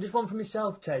 And then just one for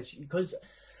myself, Tej, because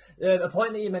a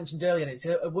point that you mentioned earlier, and it's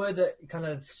a word that kind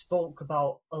of spoke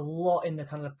about a lot in the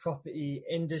kind of property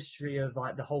industry of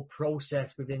like the whole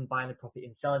process within buying a property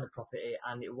and selling a property.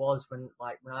 And it was when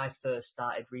I first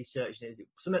started researching it,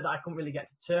 something that I couldn't really get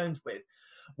to terms with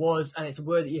and it's a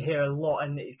word that you hear a lot,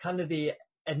 and it's kind of it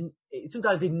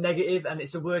sometimes be negative, and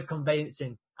it's a word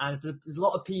conveyancing. And there's a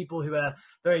lot of people who are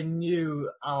very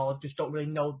new or just don't really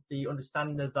know the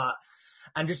understanding of that.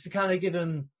 And just to kind of give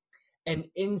them an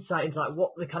insight into like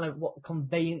what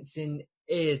conveyancing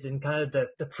is and kind of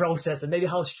the process and maybe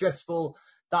how stressful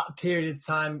that period of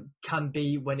time can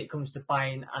be when it comes to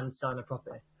buying and selling a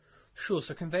property. Sure.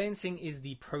 So conveyancing is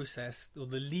the process or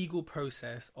the legal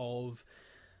process of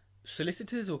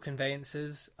solicitors or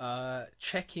conveyancers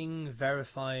checking,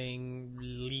 verifying,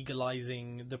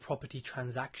 legalizing the property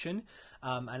transaction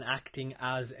and acting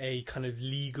as a kind of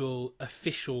legal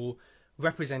official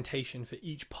representation for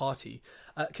each party.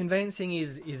 Conveyancing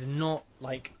is not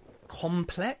like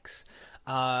complex.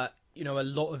 A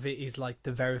lot of it is like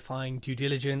the verifying due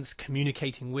diligence,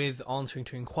 communicating with, answering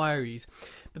to inquiries.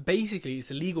 But basically,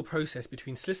 it's a legal process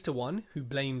between Solicitor 1, who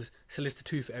blames Solicitor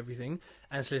 2 for everything,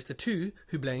 and Solicitor 2,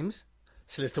 who blames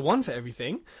Solicitor 1 for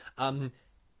everything.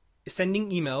 Sending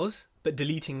emails, but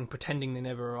deleting, pretending they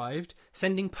never arrived.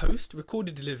 Sending post,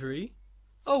 recorded delivery.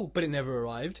 Oh, but it never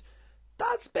arrived.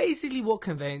 That's basically what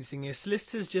conveyancing is.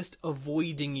 Solicitors just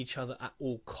avoiding each other at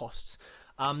all costs.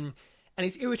 And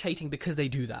it's irritating because they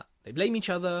do that. They blame each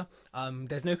other.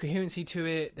 There's no coherency to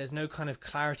it. There's no kind of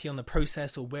clarity on the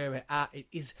process or where we're at. It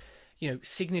is,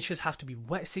 signatures have to be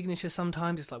wet signatures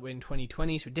sometimes. It's like we're in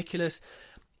 2020. It's ridiculous.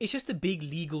 It's just a big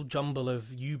legal jumble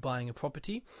of you buying a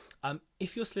property.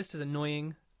 If your solicitor's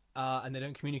annoying and they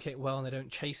don't communicate well and they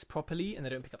don't chase properly and they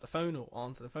don't pick up the phone or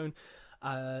answer the phone,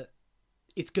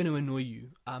 it's going to annoy you.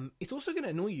 It's also going to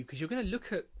annoy you because you're going to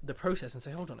look at the process and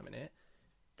say, hold on a minute,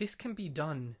 this can be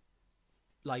done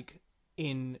like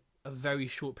in a very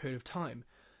short period of time.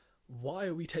 Why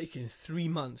are we taking 3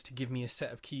 months to give me a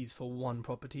set of keys for one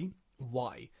property?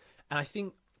 Why? And I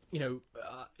think,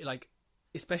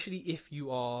 especially if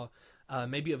you are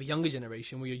maybe of a younger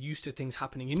generation where you're used to things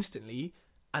happening instantly,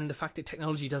 and the fact that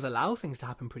technology does allow things to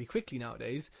happen pretty quickly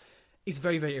nowadays, it's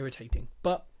very, very irritating.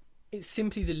 But it's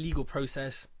simply the legal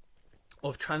process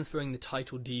of transferring the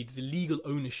title deed, the legal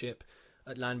ownership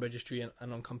at land registry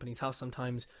and on Companies House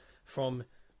sometimes, from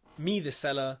me, the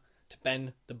seller, to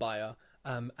Ben, the buyer.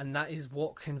 And that is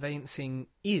what conveyancing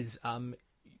is.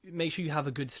 Make sure you have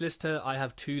a good solicitor. I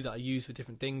have 2 that I use for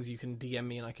different things. You can DM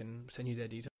me and I can send you their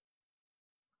details.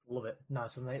 Love it.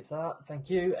 Nice one, mate, for that. Thank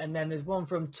you. And then there's one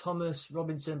from Thomas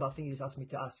Robinson, but I think he just asked me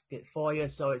to ask it for you.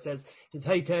 So it says,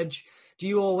 hey, Tej, do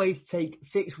you always take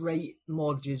fixed rate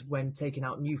mortgages when taking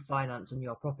out new finance on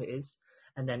your properties?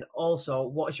 And then also,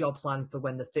 what's your plan for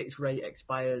when the fixed rate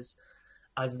expires,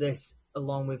 as this,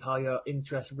 along with how your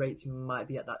interest rates might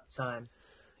be at that time?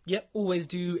 Yep, always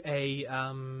do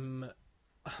I've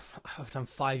done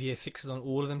 5-year fixes on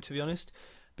all of them, to be honest,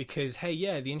 because, hey,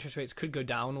 yeah, the interest rates could go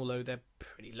down, although they're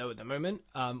pretty low at the moment,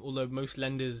 although most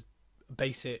lenders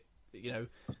base it,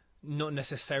 not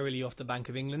necessarily off the Bank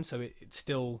of England, so it's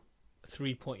still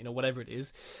 3 point, whatever it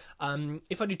is.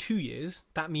 If I do 2 years,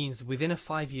 that means within a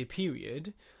 5-year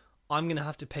period, I'm going to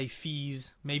have to pay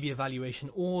fees, maybe a valuation,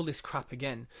 all this crap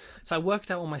again. So I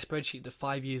worked out on my spreadsheet that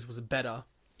 5 years was better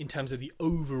in terms of the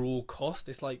overall cost.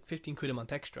 It's like 15 quid a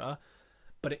month extra,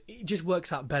 but it just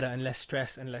works out better and less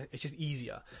stress and it's just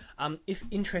easier. If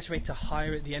interest rates are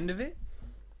higher at the end of it,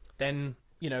 then,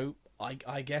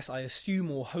 I guess I assume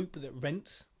or hope that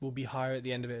rents will be higher at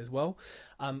the end of it as well.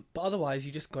 But otherwise,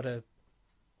 you just got to,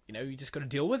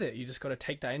 deal with it. You just got to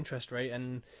take that interest rate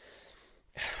and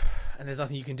there's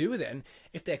nothing you can do with it. And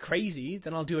if they're crazy,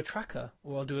 then I'll do a tracker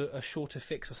or I'll do a shorter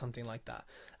fix or something like that.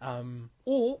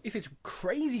 Or if it's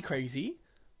crazy,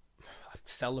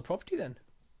 sell the property then.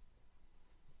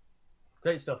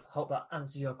 Great stuff. Hope that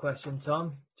answers your question,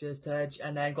 Tom. Cheers, Tej.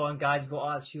 And then go on, guys, you've got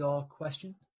to answer your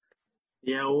question.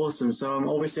 Yeah, awesome. So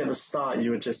obviously at the start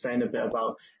you were just saying a bit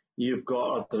about you've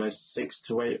got, I don't know, 6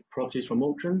 to 8 properties from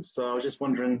auctions. So I was just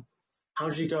wondering, how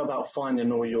do you go about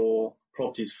finding all your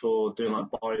properties for doing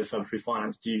like buy refurb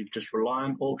refinance? Do you just rely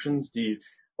on auctions? Do you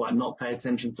like not pay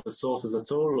attention to the sources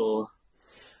at all, or?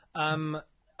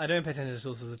 I don't pay attention to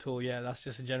sources at all. Yeah, that's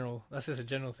just a general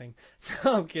thing.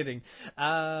 No, I'm kidding.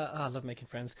 I love making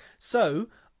friends. So,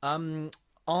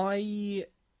 I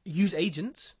use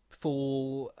agents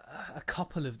for a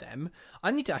couple of them.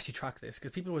 I need to actually track this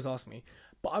because people always ask me.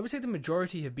 But I would say the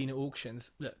majority have been at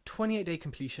auctions. Look, 28-day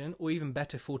completion, or even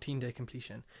better, 14-day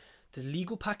completion. The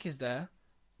legal pack is there.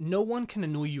 No one can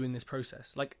annoy you in this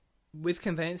process. Like, with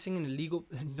conveyancing and legal,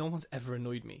 no one's ever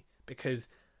annoyed me because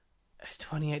it's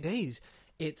 28 days.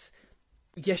 It's,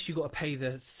 yes, you got to pay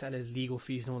the seller's legal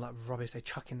fees and all that rubbish they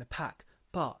chuck in the pack.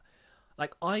 But,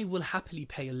 like, I will happily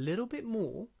pay a little bit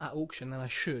more at auction than I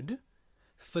should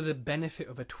for the benefit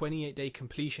of a 28-day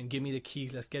completion. Give me the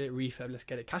keys, let's get it refurb, let's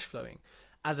get it cash flowing.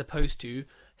 As opposed to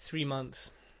 3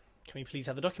 months, can we please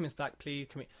have the documents back, please?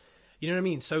 Can we, you know what I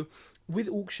mean? So with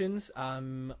auctions, I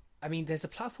mean, there's a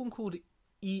platform called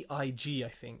EIG,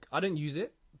 I think. I don't use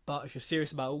it, but if you're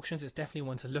serious about auctions, it's definitely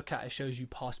one to look at. It shows you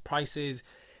past prices,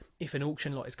 if an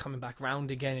auction lot is coming back round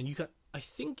again, and I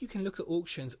think you can look at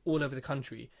auctions all over the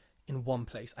country in one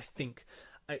place. I think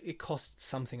it costs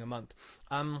something a month.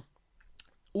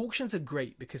 Auctions are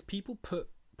great because people put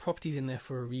properties in there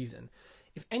for a reason.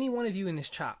 If any one of you in this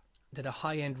chat did a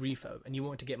high-end refurb and you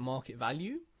want to get market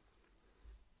value,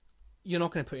 you're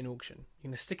not going to put in auction. You're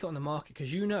going to stick it on the market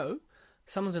because you know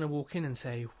someone's going to walk in and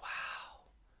say, wow,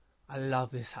 I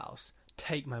love this house.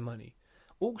 Take my money.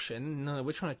 Auction, no,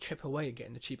 we're trying to chip away at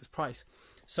getting the cheapest price.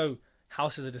 So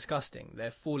houses are disgusting.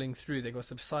 They're falling through. They've got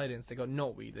subsidence. They've got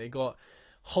knotweed. They've got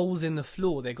holes in the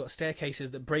floor. They've got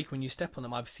staircases that break when you step on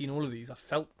them. I've seen all of these. I've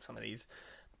felt some of these.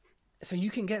 So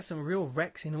you can get some real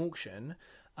wrecks in auction,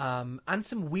 and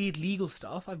some weird legal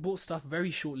stuff. I've bought stuff, very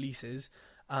short leases,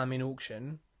 in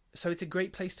auction. So it's a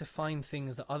great place to find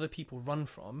things that other people run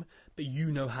from, but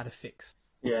you know how to fix.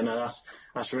 Yeah, no,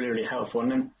 that's really, really helpful.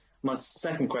 And then my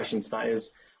second question to that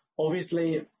is,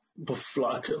 obviously,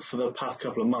 for the past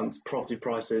couple of months, property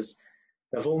prices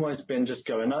have almost been just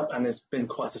going up, and it's been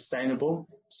quite sustainable.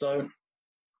 So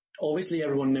obviously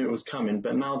everyone knew it was coming,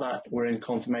 but now that we're in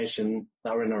confirmation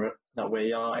that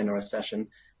we are in a recession,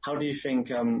 how do you think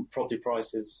property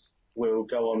prices will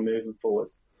go on moving forward?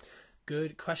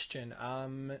 Good question.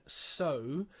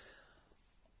 So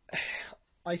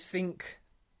I think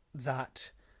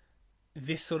that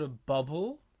this sort of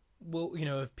bubble will,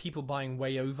 of people buying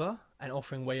way over and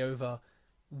offering way over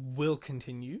will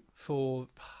continue for,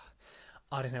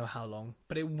 I don't know how long,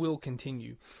 but it will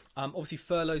continue. Obviously,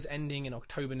 furloughs ending in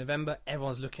October, November.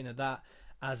 Everyone's looking at that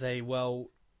as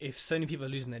if so many people are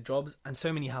losing their jobs, and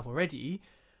so many have already,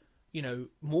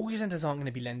 mortgage lenders aren't going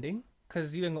to be lending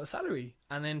because you haven't got a salary.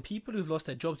 And then people who've lost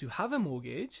their jobs who have a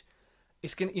mortgage,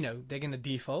 it's going to, they're going to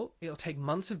default. It'll take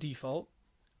months of default,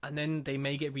 and then they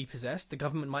may get repossessed. The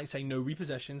government might say no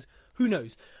repossessions. Who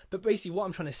knows? But basically, what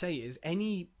I'm trying to say is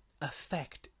any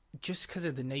effect, just because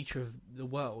of the nature of the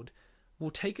world,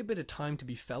 will take a bit of time to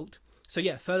be felt. So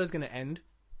yeah, furlough's going to end.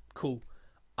 Cool.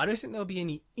 I don't think there'll be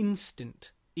any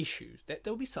instant issues.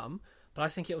 There'll be some, but I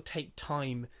think it'll take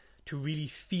time to really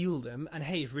feel them. And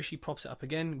hey, if Rishi props it up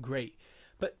again, great.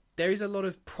 But there is a lot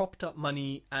of propped up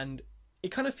money, and it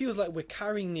kind of feels like we're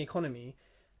carrying the economy,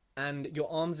 and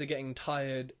your arms are getting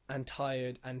tired and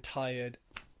tired and tired.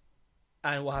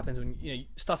 And what happens when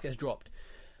stuff gets dropped?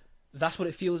 That's what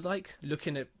it feels like,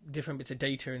 looking at different bits of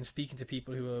data and speaking to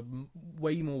people who are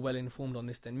way more well informed on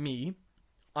this than me.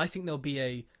 I think there'll be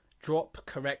a drop,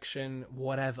 correction,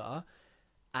 whatever,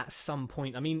 at some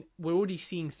point. I mean, we're already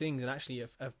seeing things, and actually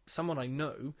if someone I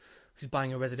know who's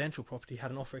buying a residential property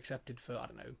had an offer accepted for, I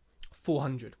don't know,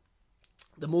 400.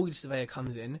 The mortgage surveyor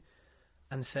comes in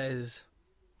and says,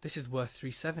 this is worth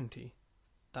 370.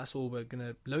 That's all we're going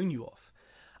to loan you off.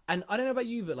 And I don't know about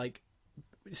you, but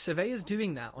surveyors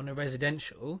doing that on a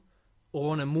residential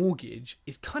or on a mortgage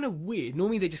is kind of weird.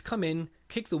 Normally they just come in,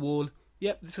 kick the wall.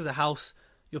 Yep, this is a house.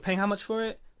 You're paying how much for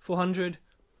it? 400.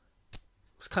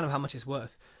 It's kind of how much it's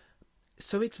worth.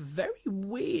 So it's very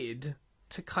weird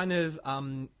to kind of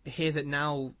hear that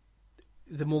now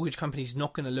the mortgage company's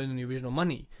not going to loan them the original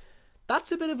money.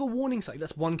 That's a bit of a warning sign.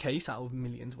 That's one case out of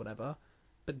millions, whatever.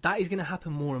 But that is going to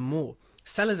happen more and more.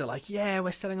 Sellers are like, yeah,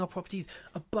 we're selling our properties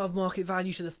above market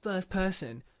value to the first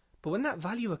person. But when that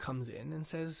valuer comes in and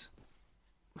says,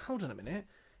 hold on a minute,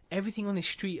 everything on this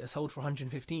street is sold for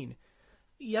 115.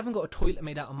 You haven't got a toilet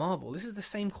made out of marble. This is the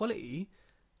same quality.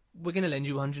 We're going to lend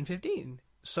you 115.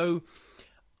 So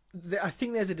I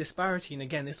think there's a disparity, and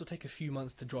again, this will take a few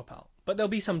months to drop out. But there'll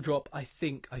be some drop, I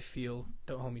feel.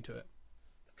 Don't hold me to it.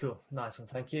 Cool, nice one,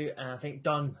 thank you. And I think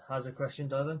Don has a question,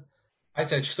 Donovan. Hi,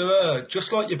 Tej. So,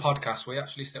 just like your podcast, we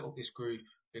actually set up this group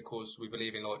because we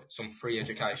believe in like some free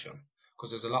education. Because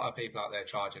there's a lot of people out there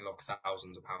charging like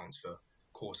thousands of pounds for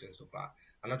courses and stuff like that.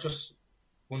 And I just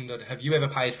wondered, have you ever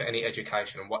paid for any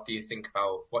education, and what do you think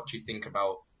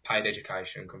about paid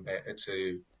education compared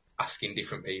to asking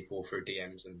different people through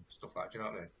DMs and stuff like that? Do you know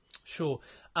what I mean? Sure.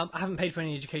 I haven't paid for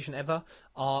any education ever.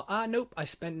 Nope. I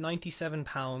spent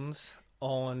 £97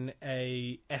 on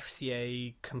a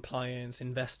FCA compliance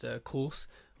investor course,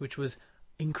 which was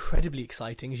incredibly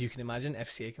exciting, as you can imagine,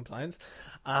 FCA compliance.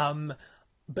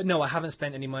 But no, I haven't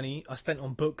spent any money. I spent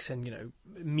on books and,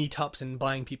 meetups and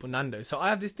buying people Nando's. So I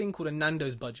have this thing called a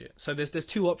Nando's budget. So there's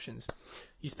two options.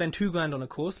 You spend $2,000 on a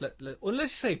course, or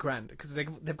let's just say $1,000, because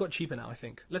they've got cheaper now, I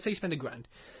think. Let's say you spend $1,000.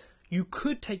 You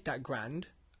could take that $1,000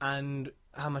 and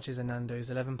how much is a Nando's?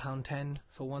 £11.10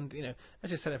 for one. Let's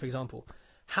just say that for example.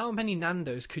 How many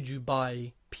Nando's could you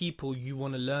buy people you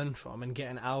want to learn from and get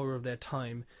an hour of their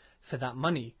time for that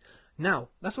money? Now,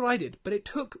 that's what I did, but it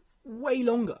took way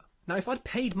longer. Now, if I'd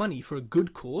paid money for a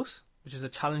good course, which is a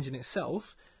challenge in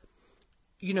itself,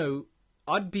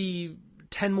 I'd be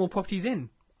 10 more properties in.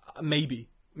 Maybe.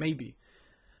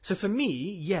 So for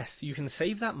me, yes, you can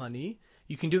save that money.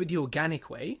 You can do it the organic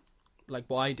way, like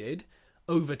what I did,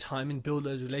 over time and build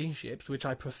those relationships, which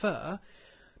I prefer.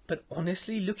 But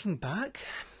honestly, looking back,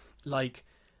 like,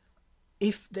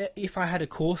 if I had a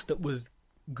course that was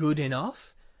good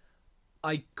enough,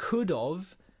 I could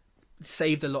have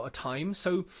saved a lot of time.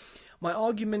 So my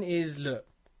argument is, look,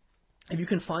 if you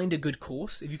can find a good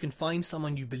course, if you can find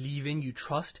someone you believe in, you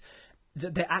trust,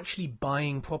 that they're actually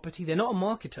buying property, they're not a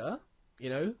marketer,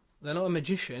 they're not a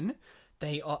magician,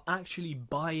 they are actually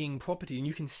buying property, and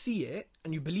you can see it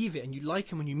and you believe it and you like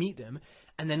them when you meet them,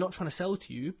 and they're not trying to sell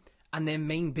to you, and their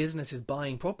main business is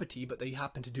buying property, but they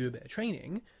happen to do a bit of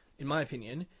training, in my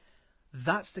opinion,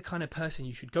 that's the kind of person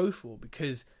you should go for,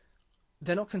 because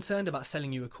they're not concerned about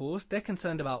selling you a course. They're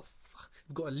concerned about,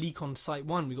 we've got a leak on site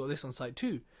 1, we got this on site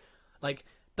 2. Like,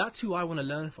 that's who I want to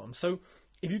learn from. So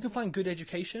if you can find good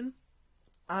education,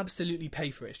 absolutely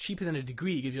pay for it. It's cheaper than a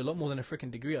degree. It gives you a lot more than a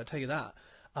freaking degree, I'll tell you that.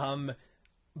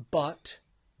 But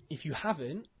if you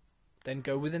haven't, then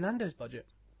go with a Nando's budget.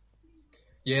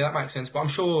 Yeah, that makes sense. But I'm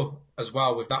sure as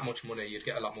well, with that much money, you'd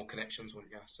get a lot more connections,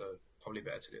 wouldn't you? So probably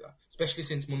better to do that. Especially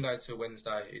since Monday to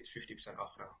Wednesday, it's 50%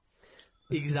 off now.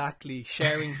 Exactly.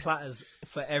 Sharing platters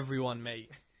for everyone,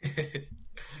 mate.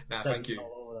 Thank you.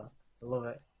 I love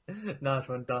it. Nice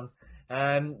one, Don.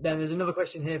 Then there's another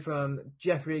question here from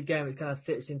Jeffrey again, which kind of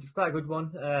fits into quite a good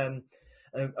one.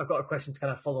 I've got a question to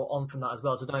kind of follow on from that as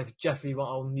well. So I don't know if Jeffrey, you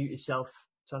want to mute yourself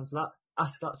to answer that?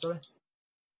 Ask that, sorry.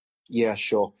 Yeah,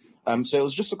 sure. So it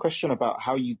was just a question about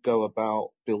how you go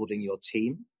about building your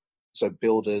team. So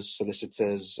builders,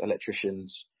 solicitors,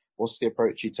 electricians. What's the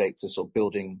approach you take to sort of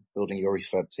building your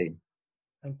refurb team?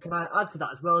 And can I add to that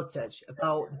as well, Tej,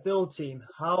 about the build team?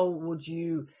 How would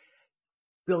you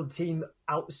build a team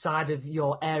outside of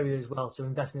your area as well? So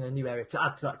investing in a new area, to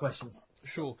add to that question.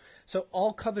 Sure. So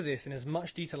I'll cover this in as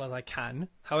much detail as I can.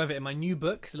 However, in my new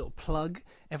book, it's a little plug.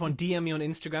 Everyone DM me on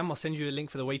Instagram. I'll send you a link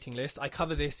for the waiting list. I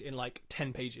cover this in like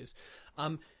 10 pages.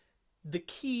 The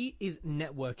key is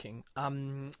networking.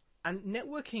 And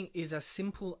networking is as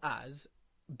simple as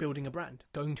building a brand,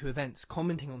 going to events,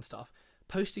 commenting on stuff,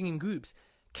 posting in groups.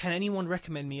 Can anyone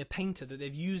recommend me a painter that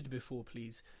they've used before,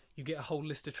 please? You get a whole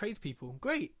list of tradespeople.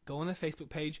 Great. Go on their Facebook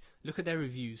page, look at their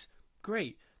reviews.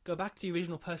 Great. Go back to the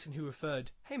original person who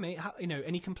referred. Hey, mate,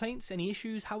 any complaints, any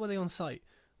issues? How were they on site?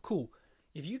 Cool.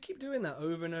 If you keep doing that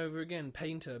over and over again,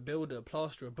 painter, builder,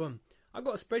 plasterer, boom. I've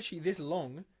got a spreadsheet this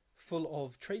long full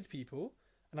of tradespeople,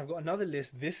 and I've got another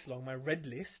list this long, my red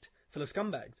list, full of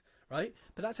scumbags, right?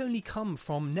 But that's only come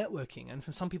from networking and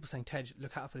from some people saying, Tej,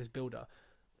 look out for this builder,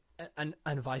 and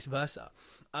vice versa.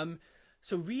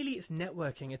 So really it's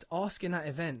networking, it's asking at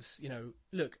events,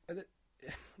 look,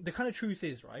 the kind of truth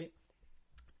is, right,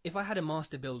 if I had a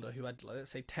master builder who had, let's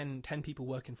say, 10 people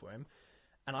working for him,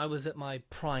 and I was at my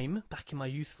prime, back in my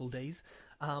youthful days,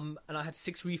 and I had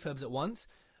 6 refurbs at once,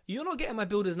 you're not getting my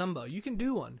builder's number. You can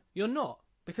do one. You're not.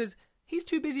 Because he's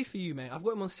too busy for you, mate. I've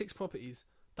got him on 6 properties.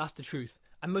 That's the truth.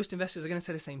 And most investors are going to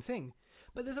say the same thing.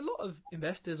 But there's a lot of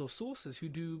investors or sources who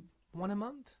do one a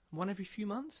month, one every few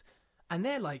months, and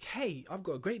they're like, hey, I've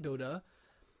got a great builder.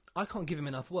 I can't give him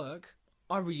enough work.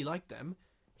 I really like them.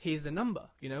 here's the number,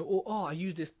 you know, or oh, I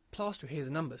use this plaster, here's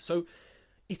the number. So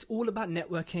it's all about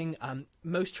networking.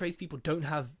 Most tradespeople don't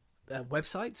have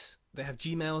websites. They have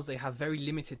Gmails. They have very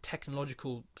limited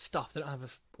technological stuff. They don't have an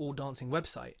all-dancing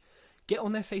website. Get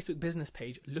on their Facebook business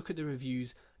page, look at the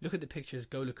reviews, look at the pictures,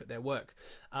 go look at their work.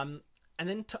 And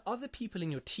then to other people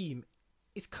in your team,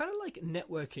 it's kind of like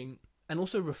networking and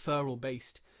also referral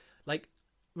based. Like,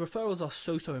 referrals are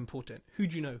so important. Who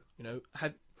do you know? You know,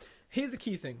 here's the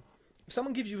key thing. If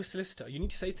someone gives you a solicitor, you need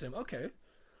to say to them, okay,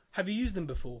 have you used them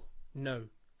before? No.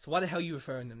 So why the hell are you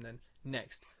referring them then?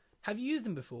 Next. Have you used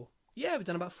them before? Yeah, we've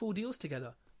done about 4 deals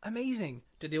together. Amazing.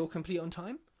 Did they all complete on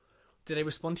time? Did they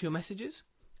respond to your messages?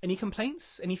 Any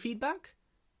complaints? Any feedback?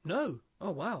 No.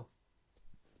 Oh, wow.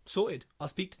 Sorted. I'll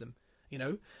speak to them, you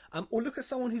know. Or look at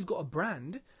someone who's got a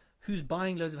brand who's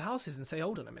buying loads of houses and say,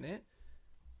 hold on a minute.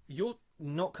 You're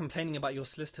not complaining about your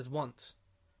solicitors once.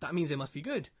 That means they must be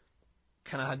good.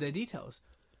 Can I have their details?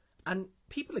 And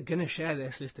people are going to share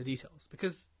their solicitor details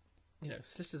because, you know,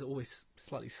 solicitors are always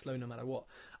slightly slow no matter what.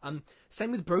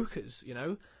 Same with brokers, you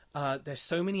know. There's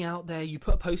so many out there. You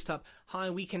put a post up, hi,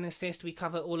 we can assist, we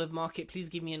cover all of market, please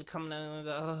give me income.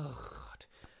 Oh, God.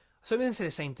 So many of them say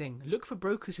the same thing. Look for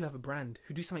brokers who have a brand,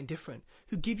 who do something different,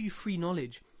 who give you free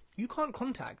knowledge. You can't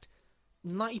contact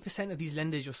 90% of these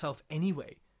lenders yourself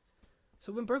anyway.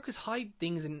 So when brokers hide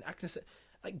things and act,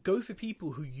 like, go for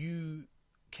people who you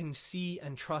can see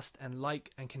and trust and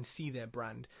like and can see their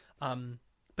brand.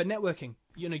 But networking,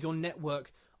 you know, your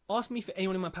network, ask me for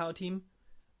anyone in my power team,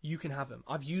 you can have them.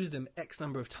 I've used them X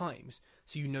number of times,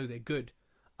 so you know they're good.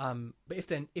 But if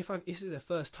this is their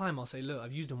first time, I'll say, look,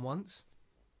 I've used them once.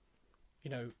 You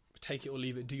know, take it or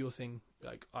leave it, do your thing.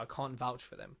 Like, I can't vouch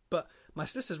for them. But my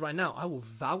solicitors right now, I will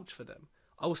vouch for them.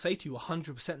 I will say to you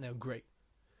 100% they're great.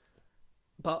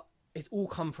 But it's all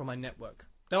come from my network.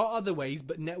 There are other ways,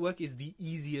 but network is the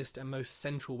easiest and most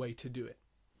central way to do it.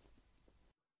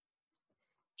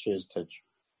 Cheers, Tej.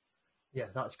 Yeah,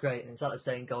 that's great. And it's like the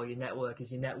saying, go, your network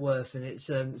is your net worth. And it's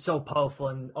so powerful.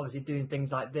 And obviously doing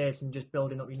things like this and just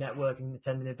building up your network and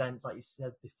attending events, like you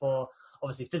said before,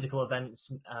 obviously physical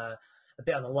events, a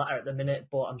bit on the latter at the minute,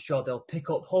 but I'm sure they'll pick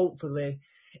up hopefully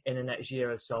in the next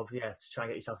year or so. Yeah, to try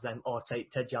and get yourself them, or take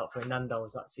Tej out for a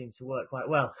Nando's. That seems to work quite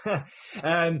well. But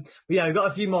yeah, we've got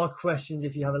a few more questions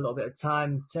if you have a little bit of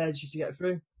time, Tej, just to get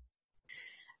through.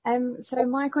 So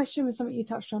my question was something you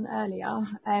touched on earlier.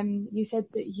 You said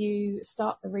that you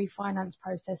start the refinance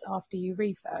process after you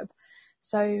refurb.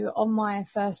 So on my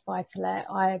first buy-to-let,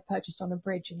 I purchased on a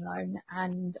bridging loan,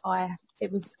 and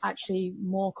it was actually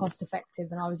more cost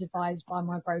effective, and I was advised by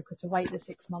my broker to wait the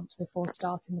 6 months before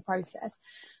starting the process.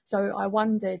 So I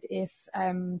wondered if,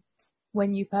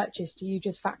 when you purchase, do you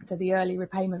just factor the early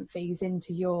repayment fees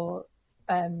into your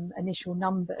initial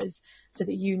numbers so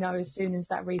that you know as soon as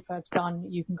that refurb's done,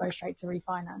 you can go straight to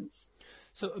refinance?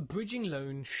 So a bridging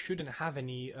loan shouldn't have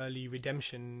any early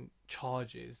redemption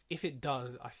charges. If it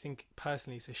does, I think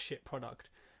personally it's a shit product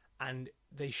and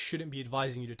they shouldn't be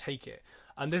advising you to take it.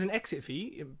 There's an exit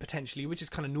fee, potentially, which is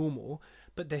kind of normal,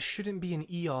 but there shouldn't be an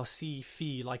ERC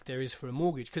fee like there is for a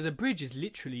mortgage, because a bridge is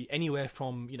literally anywhere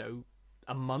from, you know,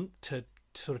 a month to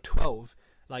sort of 12,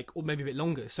 like, or maybe a bit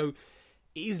longer. So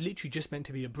it is literally just meant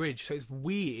to be a bridge. So it's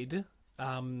weird.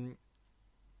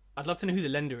 I'd love to know who the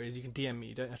lender is. You can DM me.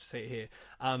 You don't have to say it here.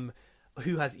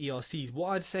 Who has ERCs? What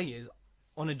I'd say is,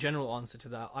 on a general answer to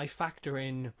that, I factor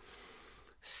in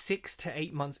 6 to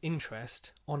 8 months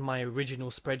interest on my original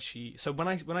spreadsheet. So when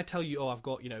I tell you, oh, I've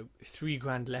got, you know,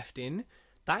 $3,000 left in,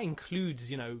 that includes,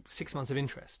 you know, 6 months of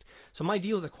interest. So my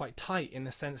deals are quite tight in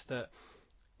the sense that,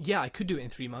 yeah, I could do it in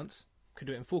 3 months, could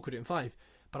do it in 4, could do it in 5,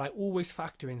 but I always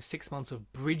factor in 6 months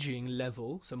of bridging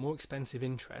level, so more expensive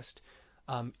interest,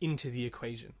 into the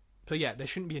equation. So yeah, there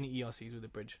shouldn't be any ERCs with a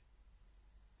bridge.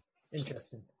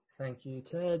 Interesting. Thank you,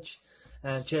 Tej.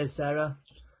 Cheers, Sarah.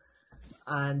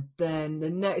 And then the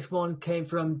next one came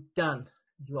from Dan.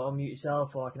 If you want to unmute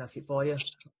yourself, or I can ask it for you.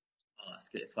 I'll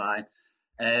ask it, it's fine.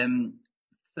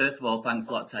 First of all, thanks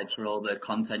a lot, Tej, for all the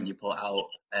content you put out.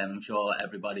 I'm sure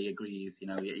everybody agrees, you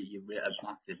know, you're a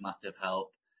massive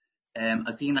help.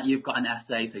 I've seen that you've got an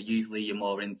essay, so usually you're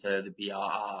more into the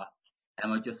BRR.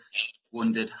 I just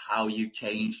wondered how you've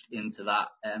changed into that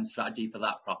strategy for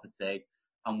that property,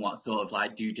 and what sort of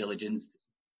like due diligence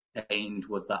change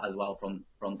was that as well from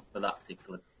for that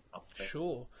particular property.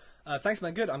 Sure. Thanks,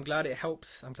 man. Good. I'm glad it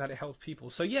helps. I'm glad it helps people.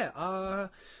 So yeah,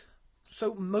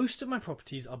 so most of my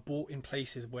properties are bought in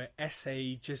places where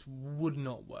SA just would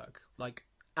not work, like,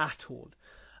 at all.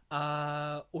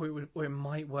 or it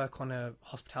might work on a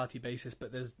hospitality basis,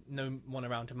 but there's no one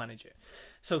around to manage it.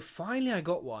 So finally, I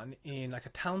got one in like a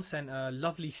town centre,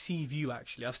 lovely sea view.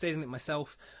 Actually, I've stayed in it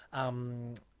myself,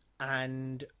 and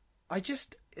I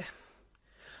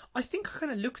think I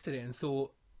kind of looked at it and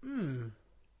thought,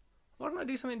 why don't I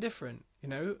do something different? You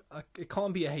know, it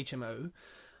can't be a HMO,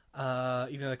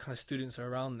 even though the kind of students are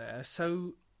around there.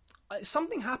 So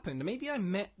something happened. Maybe I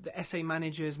met the SA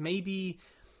managers. Maybe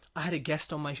I had a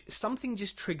guest on my... something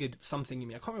just triggered something in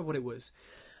me. I can't remember what it was.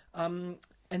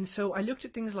 And so I looked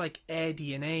at things like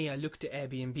AirDNA. I looked at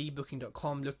Airbnb,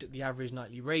 Booking.com, looked at the average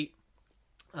nightly rate,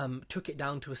 took it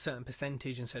down to a certain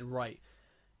percentage and said, right,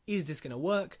 is this going to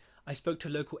work? I spoke to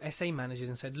local SA managers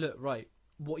and said, look, right,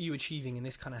 what are you achieving in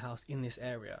this kind of house in this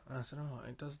area? And I said, oh,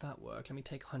 does that work? Let me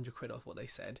take 100 quid off what they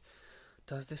said.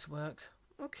 Does this work?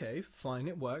 Okay, fine,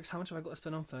 it works. How much have I got to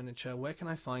spend on furniture? Where can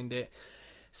I find it?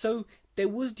 So there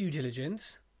was due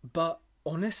diligence, but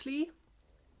honestly,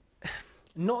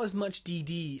 not as much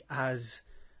DD as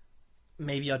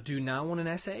maybe I do now on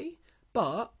an SA,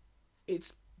 but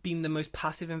it's been the most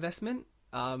passive investment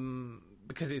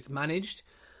because it's managed.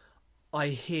 I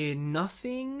hear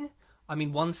nothing. I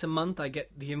mean, once a month I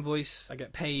get the invoice, I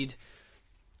get paid.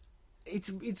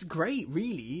 It's great,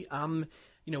 really.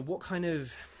 What kind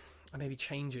of maybe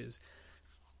changes?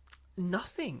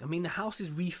 Nothing. I mean, the house is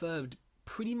refurbed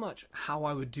pretty much how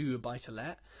I would do a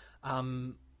buy-to-let.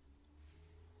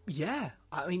 Yeah,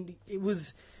 I mean, it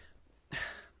was...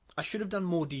 I should have done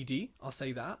more DD, I'll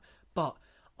say that, but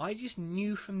I just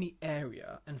knew from the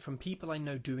area and from people I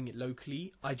know doing it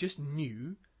locally, I just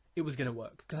knew it was going to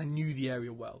work because I knew the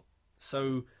area well.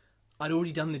 So I'd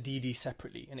already done the DD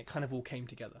separately and it kind of all came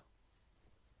together.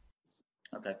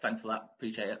 Okay, thanks for that.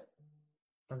 Appreciate it.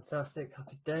 Fantastic.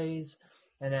 Happy days.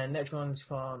 And then next one's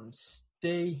from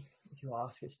Steve. If you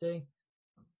ask it, Steve.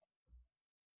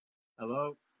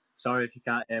 Hello. Sorry if you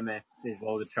can't hear me. There's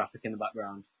loads of traffic in the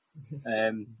background.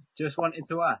 Just wanted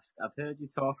to ask, I've heard you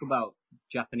talk about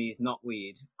Japanese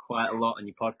knotweed quite a lot on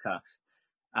your podcast,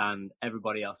 and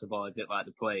everybody else avoids it like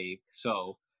the plague.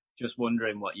 So, just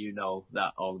wondering what you know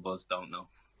that all of us don't know.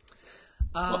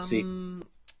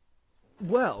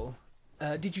 Well,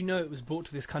 did you know it was brought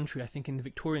to this country, I think, in the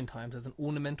Victorian times as an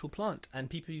ornamental plant, and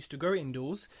people used to grow it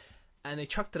indoors, and they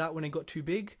chucked it out when it got too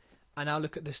big, and now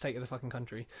look at the state of the fucking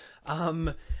country.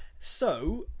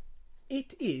 So,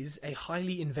 it is a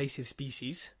highly invasive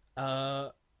species.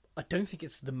 I don't think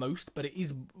it's the most, but it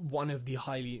is one of the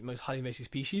most highly invasive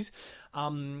species.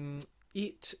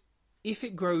 If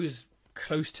it grows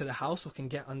close to the house or can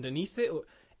get underneath it,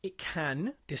 it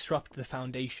can disrupt the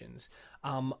foundations.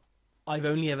 I've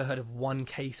only ever heard of one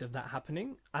case of that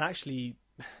happening, and actually,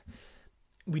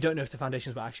 we don't know if the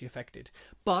foundations were actually affected.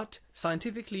 But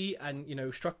scientifically and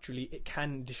structurally, it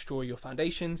can destroy your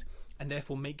foundations and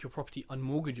therefore make your property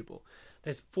unmortgageable.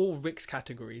 There's 4 risk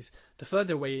categories. The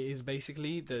further away it is,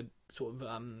 basically, the sort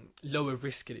of lower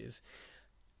risk it is.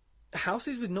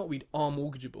 Houses with knotweed are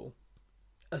mortgageable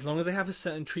as long as they have a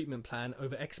certain treatment plan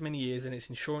over X many years and it's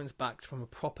insurance backed from a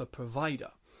proper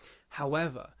provider.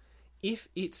 However, if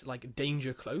it's like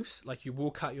danger close, like you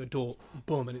walk out your door,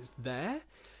 boom, and it's there,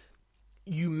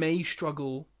 you may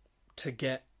struggle to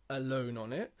get a loan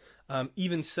on it.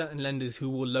 Even certain lenders who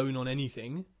will loan on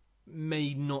anything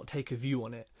may not take a view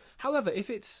on it. However, if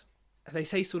it's, they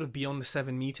say, sort of beyond the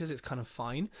 7 meters, it's kind of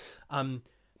fine.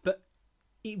 But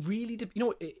it really,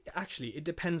 it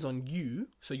depends on you.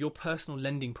 So your personal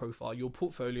lending profile, your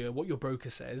portfolio, what your broker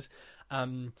says,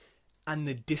 and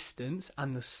the distance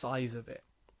and the size of it.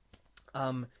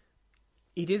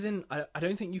 It isn't, I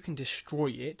don't think you can destroy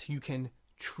it. You can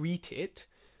treat it,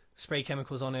 spray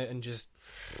chemicals on it and just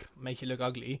make it look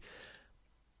ugly.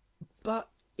 But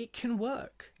it can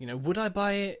work. Would I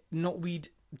buy it knotweed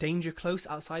danger close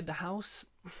outside the house?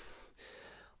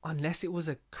 Unless it was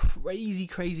a crazy,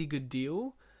 crazy good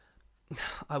deal,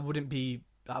 I wouldn't be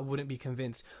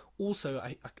convinced. Also,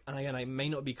 I may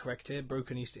not be correct here,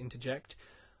 broker needs to interject.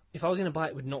 If I was going to buy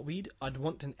it with knotweed, I'd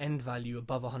want an end value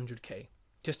above 100k,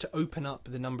 just to open up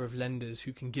the number of lenders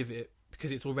who can give it,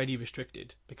 because it's already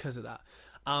restricted because of that.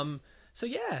 So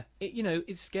yeah,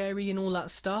 it's scary and all that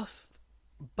stuff,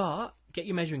 but get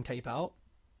your measuring tape out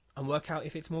and work out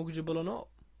if it's mortgageable or not.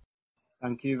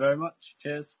 Thank you very much.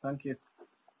 Cheers. Thank you.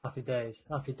 Happy days.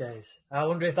 Happy days. I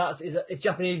wonder if is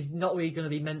Japanese knotweed going to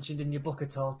be mentioned in your book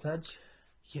at all, Tej?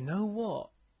 You know what?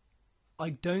 I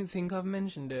don't think I've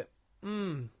mentioned it.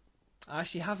 I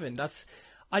actually haven't.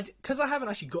 Because I haven't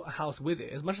actually got a house with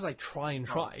it. As much as I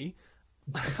try,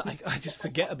 I just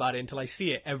forget about it until I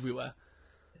see it everywhere.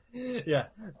 Yeah,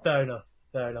 fair enough.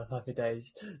 Fair enough, happy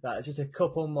days. That's just a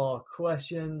couple more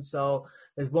questions. So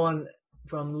there's one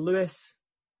from Lewis.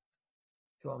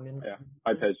 Go on, Min. Yeah.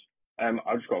 Hi, Tej.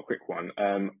 I've just got a quick one.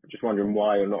 Just wondering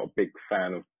why you're not a big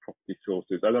fan of property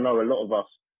sources. I don't know, a lot of us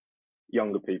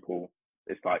younger people,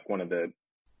 it's like one of the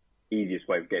easiest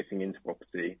way of getting into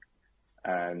property,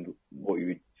 and what you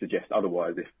would suggest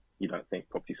otherwise if you don't think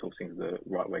property sourcing is the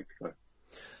right way to go.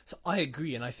 So I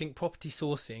agree, and I think property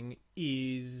sourcing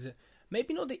is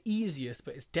maybe not the easiest,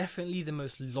 but it's definitely the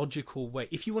most logical way.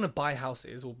 If you want to buy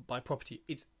houses or buy property,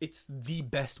 it's the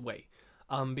best way,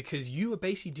 because you are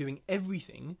basically doing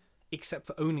everything except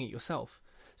for owning it yourself.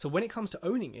 So when it comes to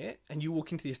owning it, and you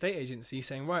walk into the estate agency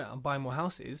saying, right, I'm buying more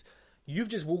houses, you've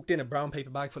just walked in a brown paper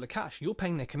bag full of cash. You're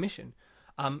paying their commission.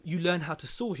 You learn how to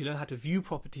source, you learn how to view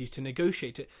properties, to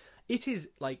negotiate it. It is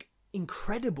like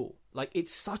incredible. Like,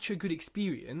 it's such a good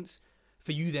experience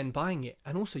for you then buying it.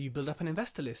 And also you build up an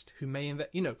investor list who may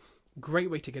invest, great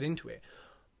way to get into it.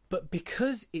 But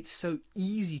because it's so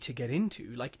easy to get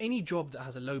into, like any job that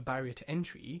has a low barrier to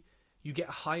entry, you get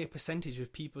a higher percentage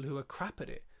of people who are crap at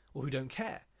it or who don't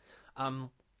care.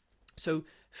 So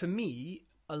for me,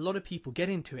 a lot of people get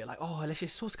into it like, oh, let's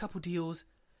just source a couple deals,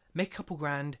 make a couple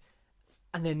grand,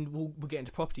 and then we'll get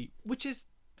into property, which is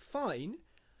fine.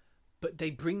 But they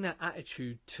bring that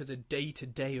attitude to the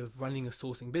day-to-day of running a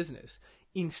sourcing business.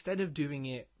 Instead of doing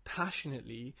it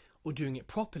passionately or doing it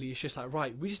properly, it's just like,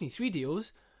 right, we just need 3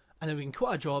 deals, and then we can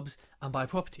quit our jobs and buy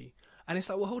property. And it's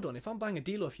like, well, hold on, if I'm buying a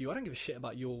deal off you, I don't give a shit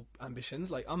about your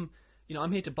ambitions. Like, I'm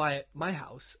here to buy my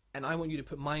house, and I want you to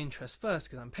put my interest first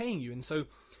because I'm paying you. And so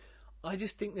I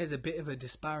just think there's a bit of a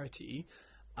disparity.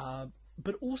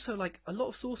 But also, like, a lot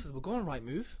of sources will go on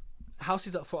Rightmove,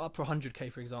 houses up for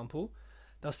 100k, for example.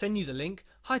 They'll send you the link.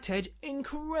 Hi, Tej,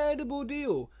 incredible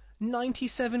deal.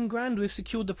 97 grand we've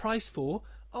secured the price for.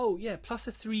 Oh, yeah, plus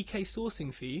a 3k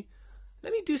sourcing fee.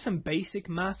 Let me do some basic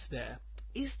maths there.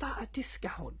 Is that a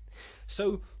discount?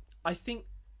 So I think,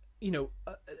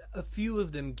 a few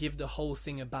of them give the whole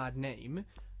thing a bad name,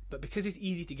 but because it's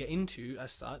easy to get into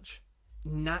as such,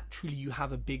 naturally you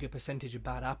have a bigger percentage of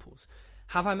bad apples.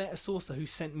 Have I met a sourcer who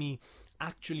sent me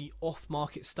actually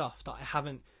off-market stuff that I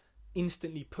haven't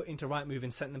instantly put into Rightmove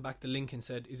and sent them back the link and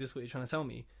said, is this what you're trying to sell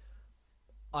me?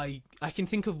 I can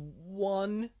think of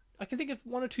one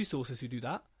or two sources who do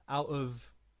that out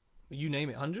of, you name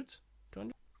it, hundreds,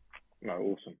 200. No,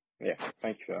 awesome. Yeah,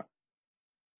 thank you for that.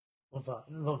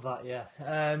 Love that, yeah.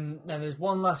 Now there's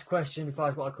one last question before I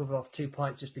want to cover off 2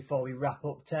 points just before we wrap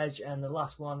up, Tej, and the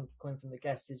last one coming from the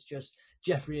guests is just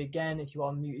Jeffrey again, if you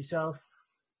want to mute yourself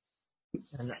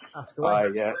and ask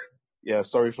away. Yeah,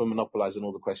 sorry for monopolising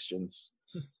all the questions.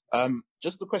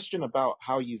 Just the question about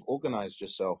how you've organised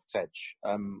yourself, Tej,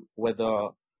 whether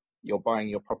you're buying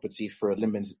your property for a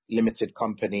limited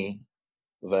company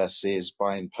versus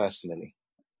buying personally,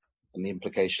 and the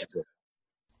implications of it.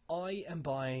 I am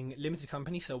buying limited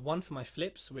company, so one for my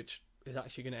flips, which is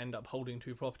actually going to end up holding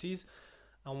 2 properties,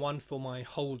 and one for my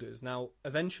holders. Now,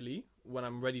 eventually, when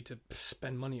I'm ready to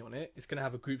spend money on it, it's going to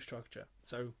have a group structure.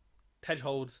 So Tej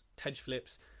holds, Tej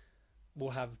flips,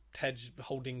 we'll have Tej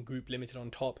holding group limited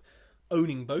on top,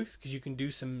 owning both, because you can do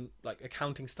some like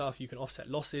accounting stuff, you can offset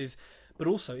losses, but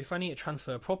also if I need to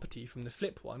transfer a property from the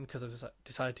flip one because I've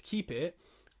decided to keep it,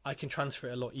 I can transfer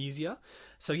it a lot easier.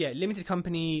 So yeah, limited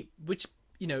company, which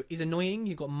is annoying.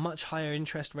 You've got much higher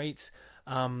interest rates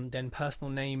than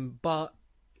personal name, but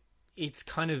it's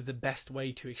kind of the best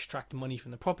way to extract money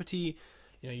from the property.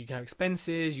 You can have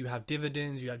expenses, you have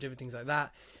dividends, you have different things like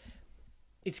that.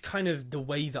 It's kind of the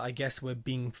way that I guess we're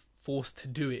being forced to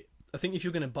do it. I think if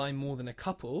you're going to buy more than a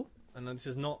couple, and this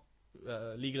is not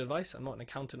legal advice, I'm not an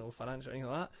accountant or financial or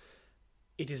anything like that,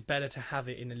 it is better to have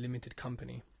it in a limited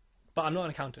company. But I'm not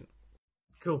an accountant.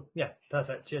 Cool. Yeah,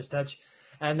 perfect. Cheers, Tej.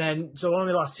 And then, so one of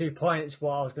the last 2 points,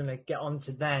 what I was going to get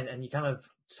onto then, and you kind of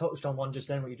touched on one just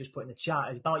then, what you just put in the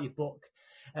chat, is about your book.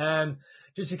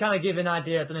 Just to kind of give an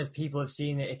idea, I don't know if people have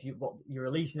seen it, if you're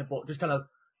releasing a book, just kind of,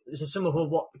 just some of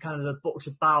what kind of the book's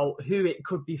about, who it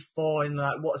could be for, and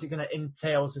like what's it going to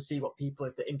entail to see what people,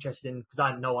 if they're interested in, because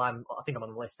I think I'm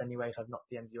on the list anyway, if I've not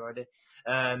DM'd you already,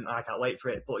 and I can't wait for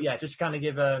it. But yeah, just to kind of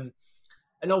give an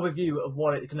overview of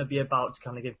what it's going to be about to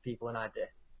kind of give people an idea.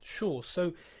 Sure.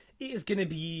 So it is going to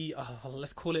be,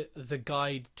 let's call it the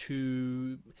guide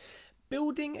to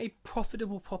building a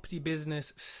profitable property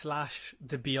business /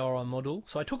 the BRR model.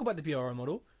 So I talk about the BRR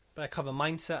model, but I cover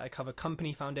mindset, I cover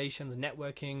company foundations,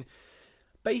 networking.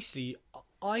 Basically,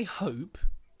 I hope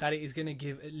that it is going to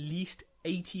give at least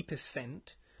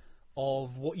 80%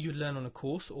 of what you'd learn on a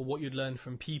course or what you'd learn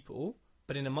from people,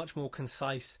 but in a much more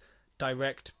concise,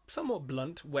 direct, somewhat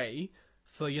blunt way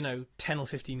for, 10 or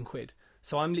 15 quid.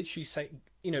 So I'm literally saying,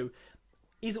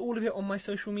 is all of it on my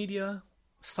social media?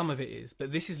 Some of it is,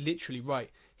 but this is literally,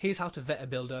 right, here's how to vet a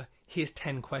builder, here's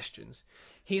 10 questions.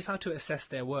 Here's how to assess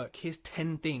their work. Here's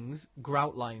 10 things,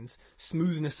 grout lines,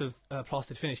 smoothness of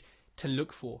plastered finish to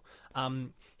look for.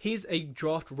 Here's a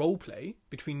draft role play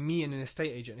between me and an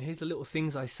estate agent. Here's the little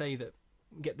things I say that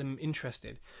get them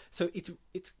interested. So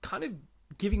it's kind of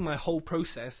giving my whole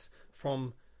process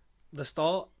from the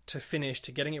start to finish,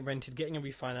 to getting it rented, getting it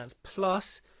refinanced,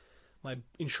 plus my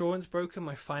insurance broker,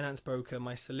 my finance broker,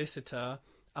 my solicitor,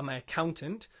 and my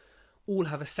accountant all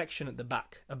have a section at the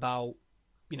back about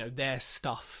their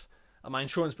stuff. My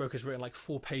insurance broker's written like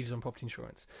 4 pages on property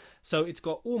insurance. So it's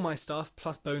got all my stuff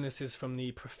plus bonuses from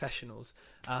the professionals.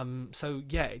 So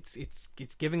yeah,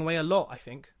 it's giving away a lot, I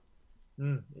think.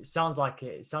 It sounds like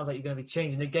it. It sounds like you're going to be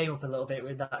changing the game up a little bit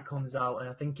when that comes out, and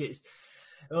I think it's.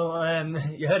 Well,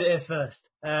 you heard it here first.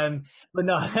 But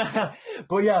no,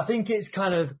 but yeah, I think it's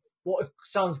kind of what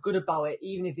sounds good about it,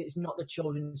 even if it's not the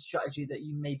children's strategy that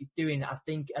you may be doing. I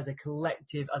think as a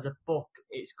collective, as a book,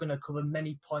 it's going to cover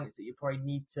many points that you probably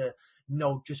need to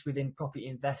know just within property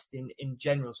investing in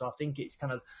general. So I think it's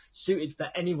kind of suited for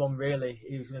anyone really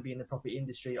who's going to be in the property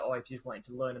industry, or if you just wanted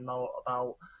to learn more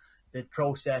about the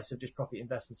process of just property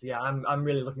investing. So yeah, I'm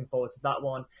really looking forward to that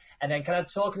one. And then kind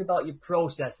of talking about your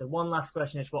process, and one last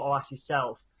question is what I'll ask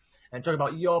yourself, and talk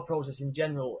about your process in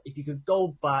general. If you could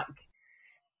go back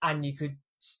and you could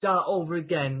start over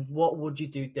again, what would you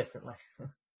do differently?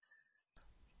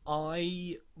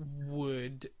 I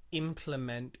would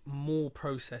implement more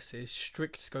processes,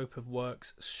 strict scope of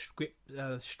works,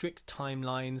 strict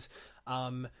timelines,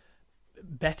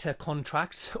 better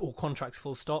contracts or contracts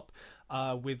full stop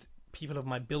with people of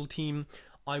my build team.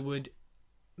 I would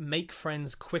make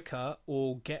friends quicker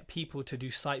or get people to do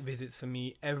site visits for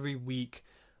me every week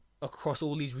across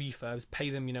all these refurbs, pay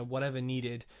them, whatever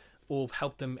needed, or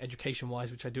help them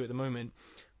education-wise, which I do at the moment,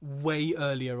 way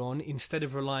earlier on, instead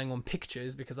of relying on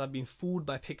pictures, because I've been fooled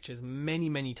by pictures many,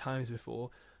 many times before,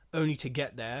 only to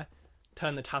get there,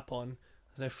 turn the tap on,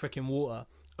 there's no freaking water,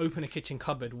 open a kitchen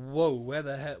cupboard, whoa, where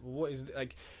the heck, what is,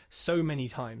 so many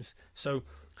times. So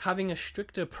having a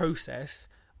stricter process.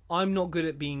 I'm not good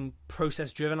at being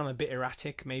process-driven, I'm a bit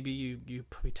erratic, maybe you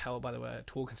probably tell by the way I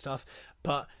talk and stuff,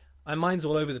 but my mind's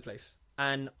all over the place.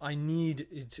 And I need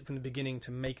it from the beginning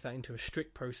to make that into a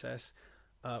strict process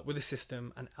with a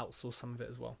system and outsource some of it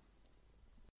as well.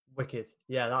 Wicked.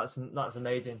 Yeah, that's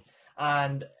amazing.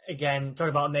 And again, talking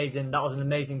about amazing, that was an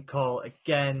amazing call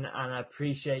again. And I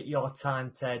appreciate your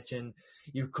time, Tej, and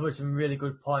you've covered some really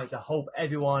good points. I hope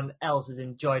everyone else has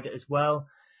enjoyed it as well.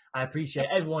 I appreciate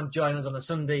everyone joining us on a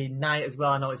Sunday night as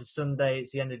well. I know it's a Sunday,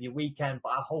 it's the end of your weekend, but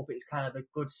I hope it's kind of a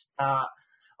good start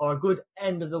or a good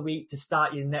end of the week to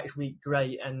start your next week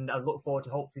great. And I look forward to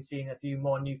hopefully seeing a few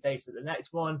more new faces at the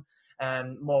next one.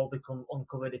 More will become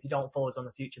uncovered. If you don't follow us on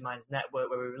the Future Minds Network,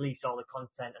 where we release all the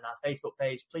content, on our Facebook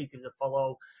page, please give us a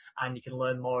follow and you can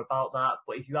learn more about that.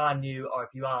 But if you are new, or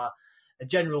if you are a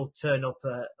general turn-up,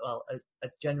 a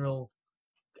general,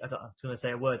 I was going to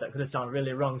say a word that could have sounded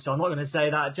really wrong, so I'm not going to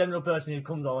say that, a general person who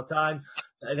comes all the time.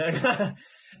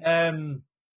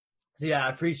 So yeah, I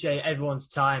appreciate everyone's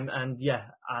time, and yeah,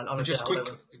 and honestly,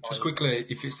 just quickly,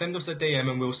 if you send us a DM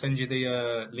and we'll send you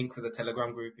the link for the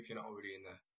Telegram group if you're not already in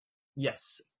there.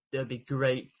 Yes, it'd be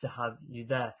great to have you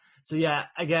there. So yeah,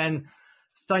 again,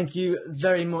 thank you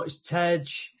very much, Tej,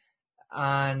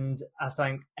 and I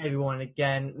thank everyone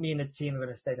again. Me and the team are going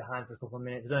to stay behind for a couple of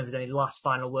minutes. I don't know if there's any last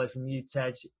final word from you,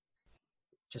 Tej.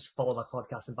 Just follow my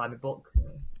podcast and buy my book.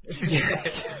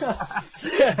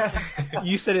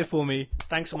 You said it for me.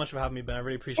 Thanks so much for having me, Ben. I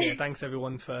really appreciate it. Thanks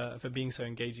everyone for being so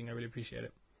engaging. I really appreciate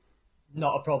it.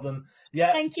 Not a problem.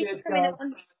 Yeah. Thank you for coming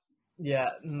on. Yeah,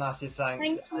 massive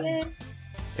thanks. Thank you.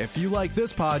 If you like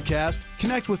this podcast,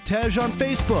 connect with Tej on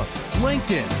Facebook,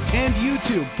 LinkedIn, and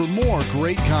YouTube for more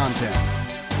great content.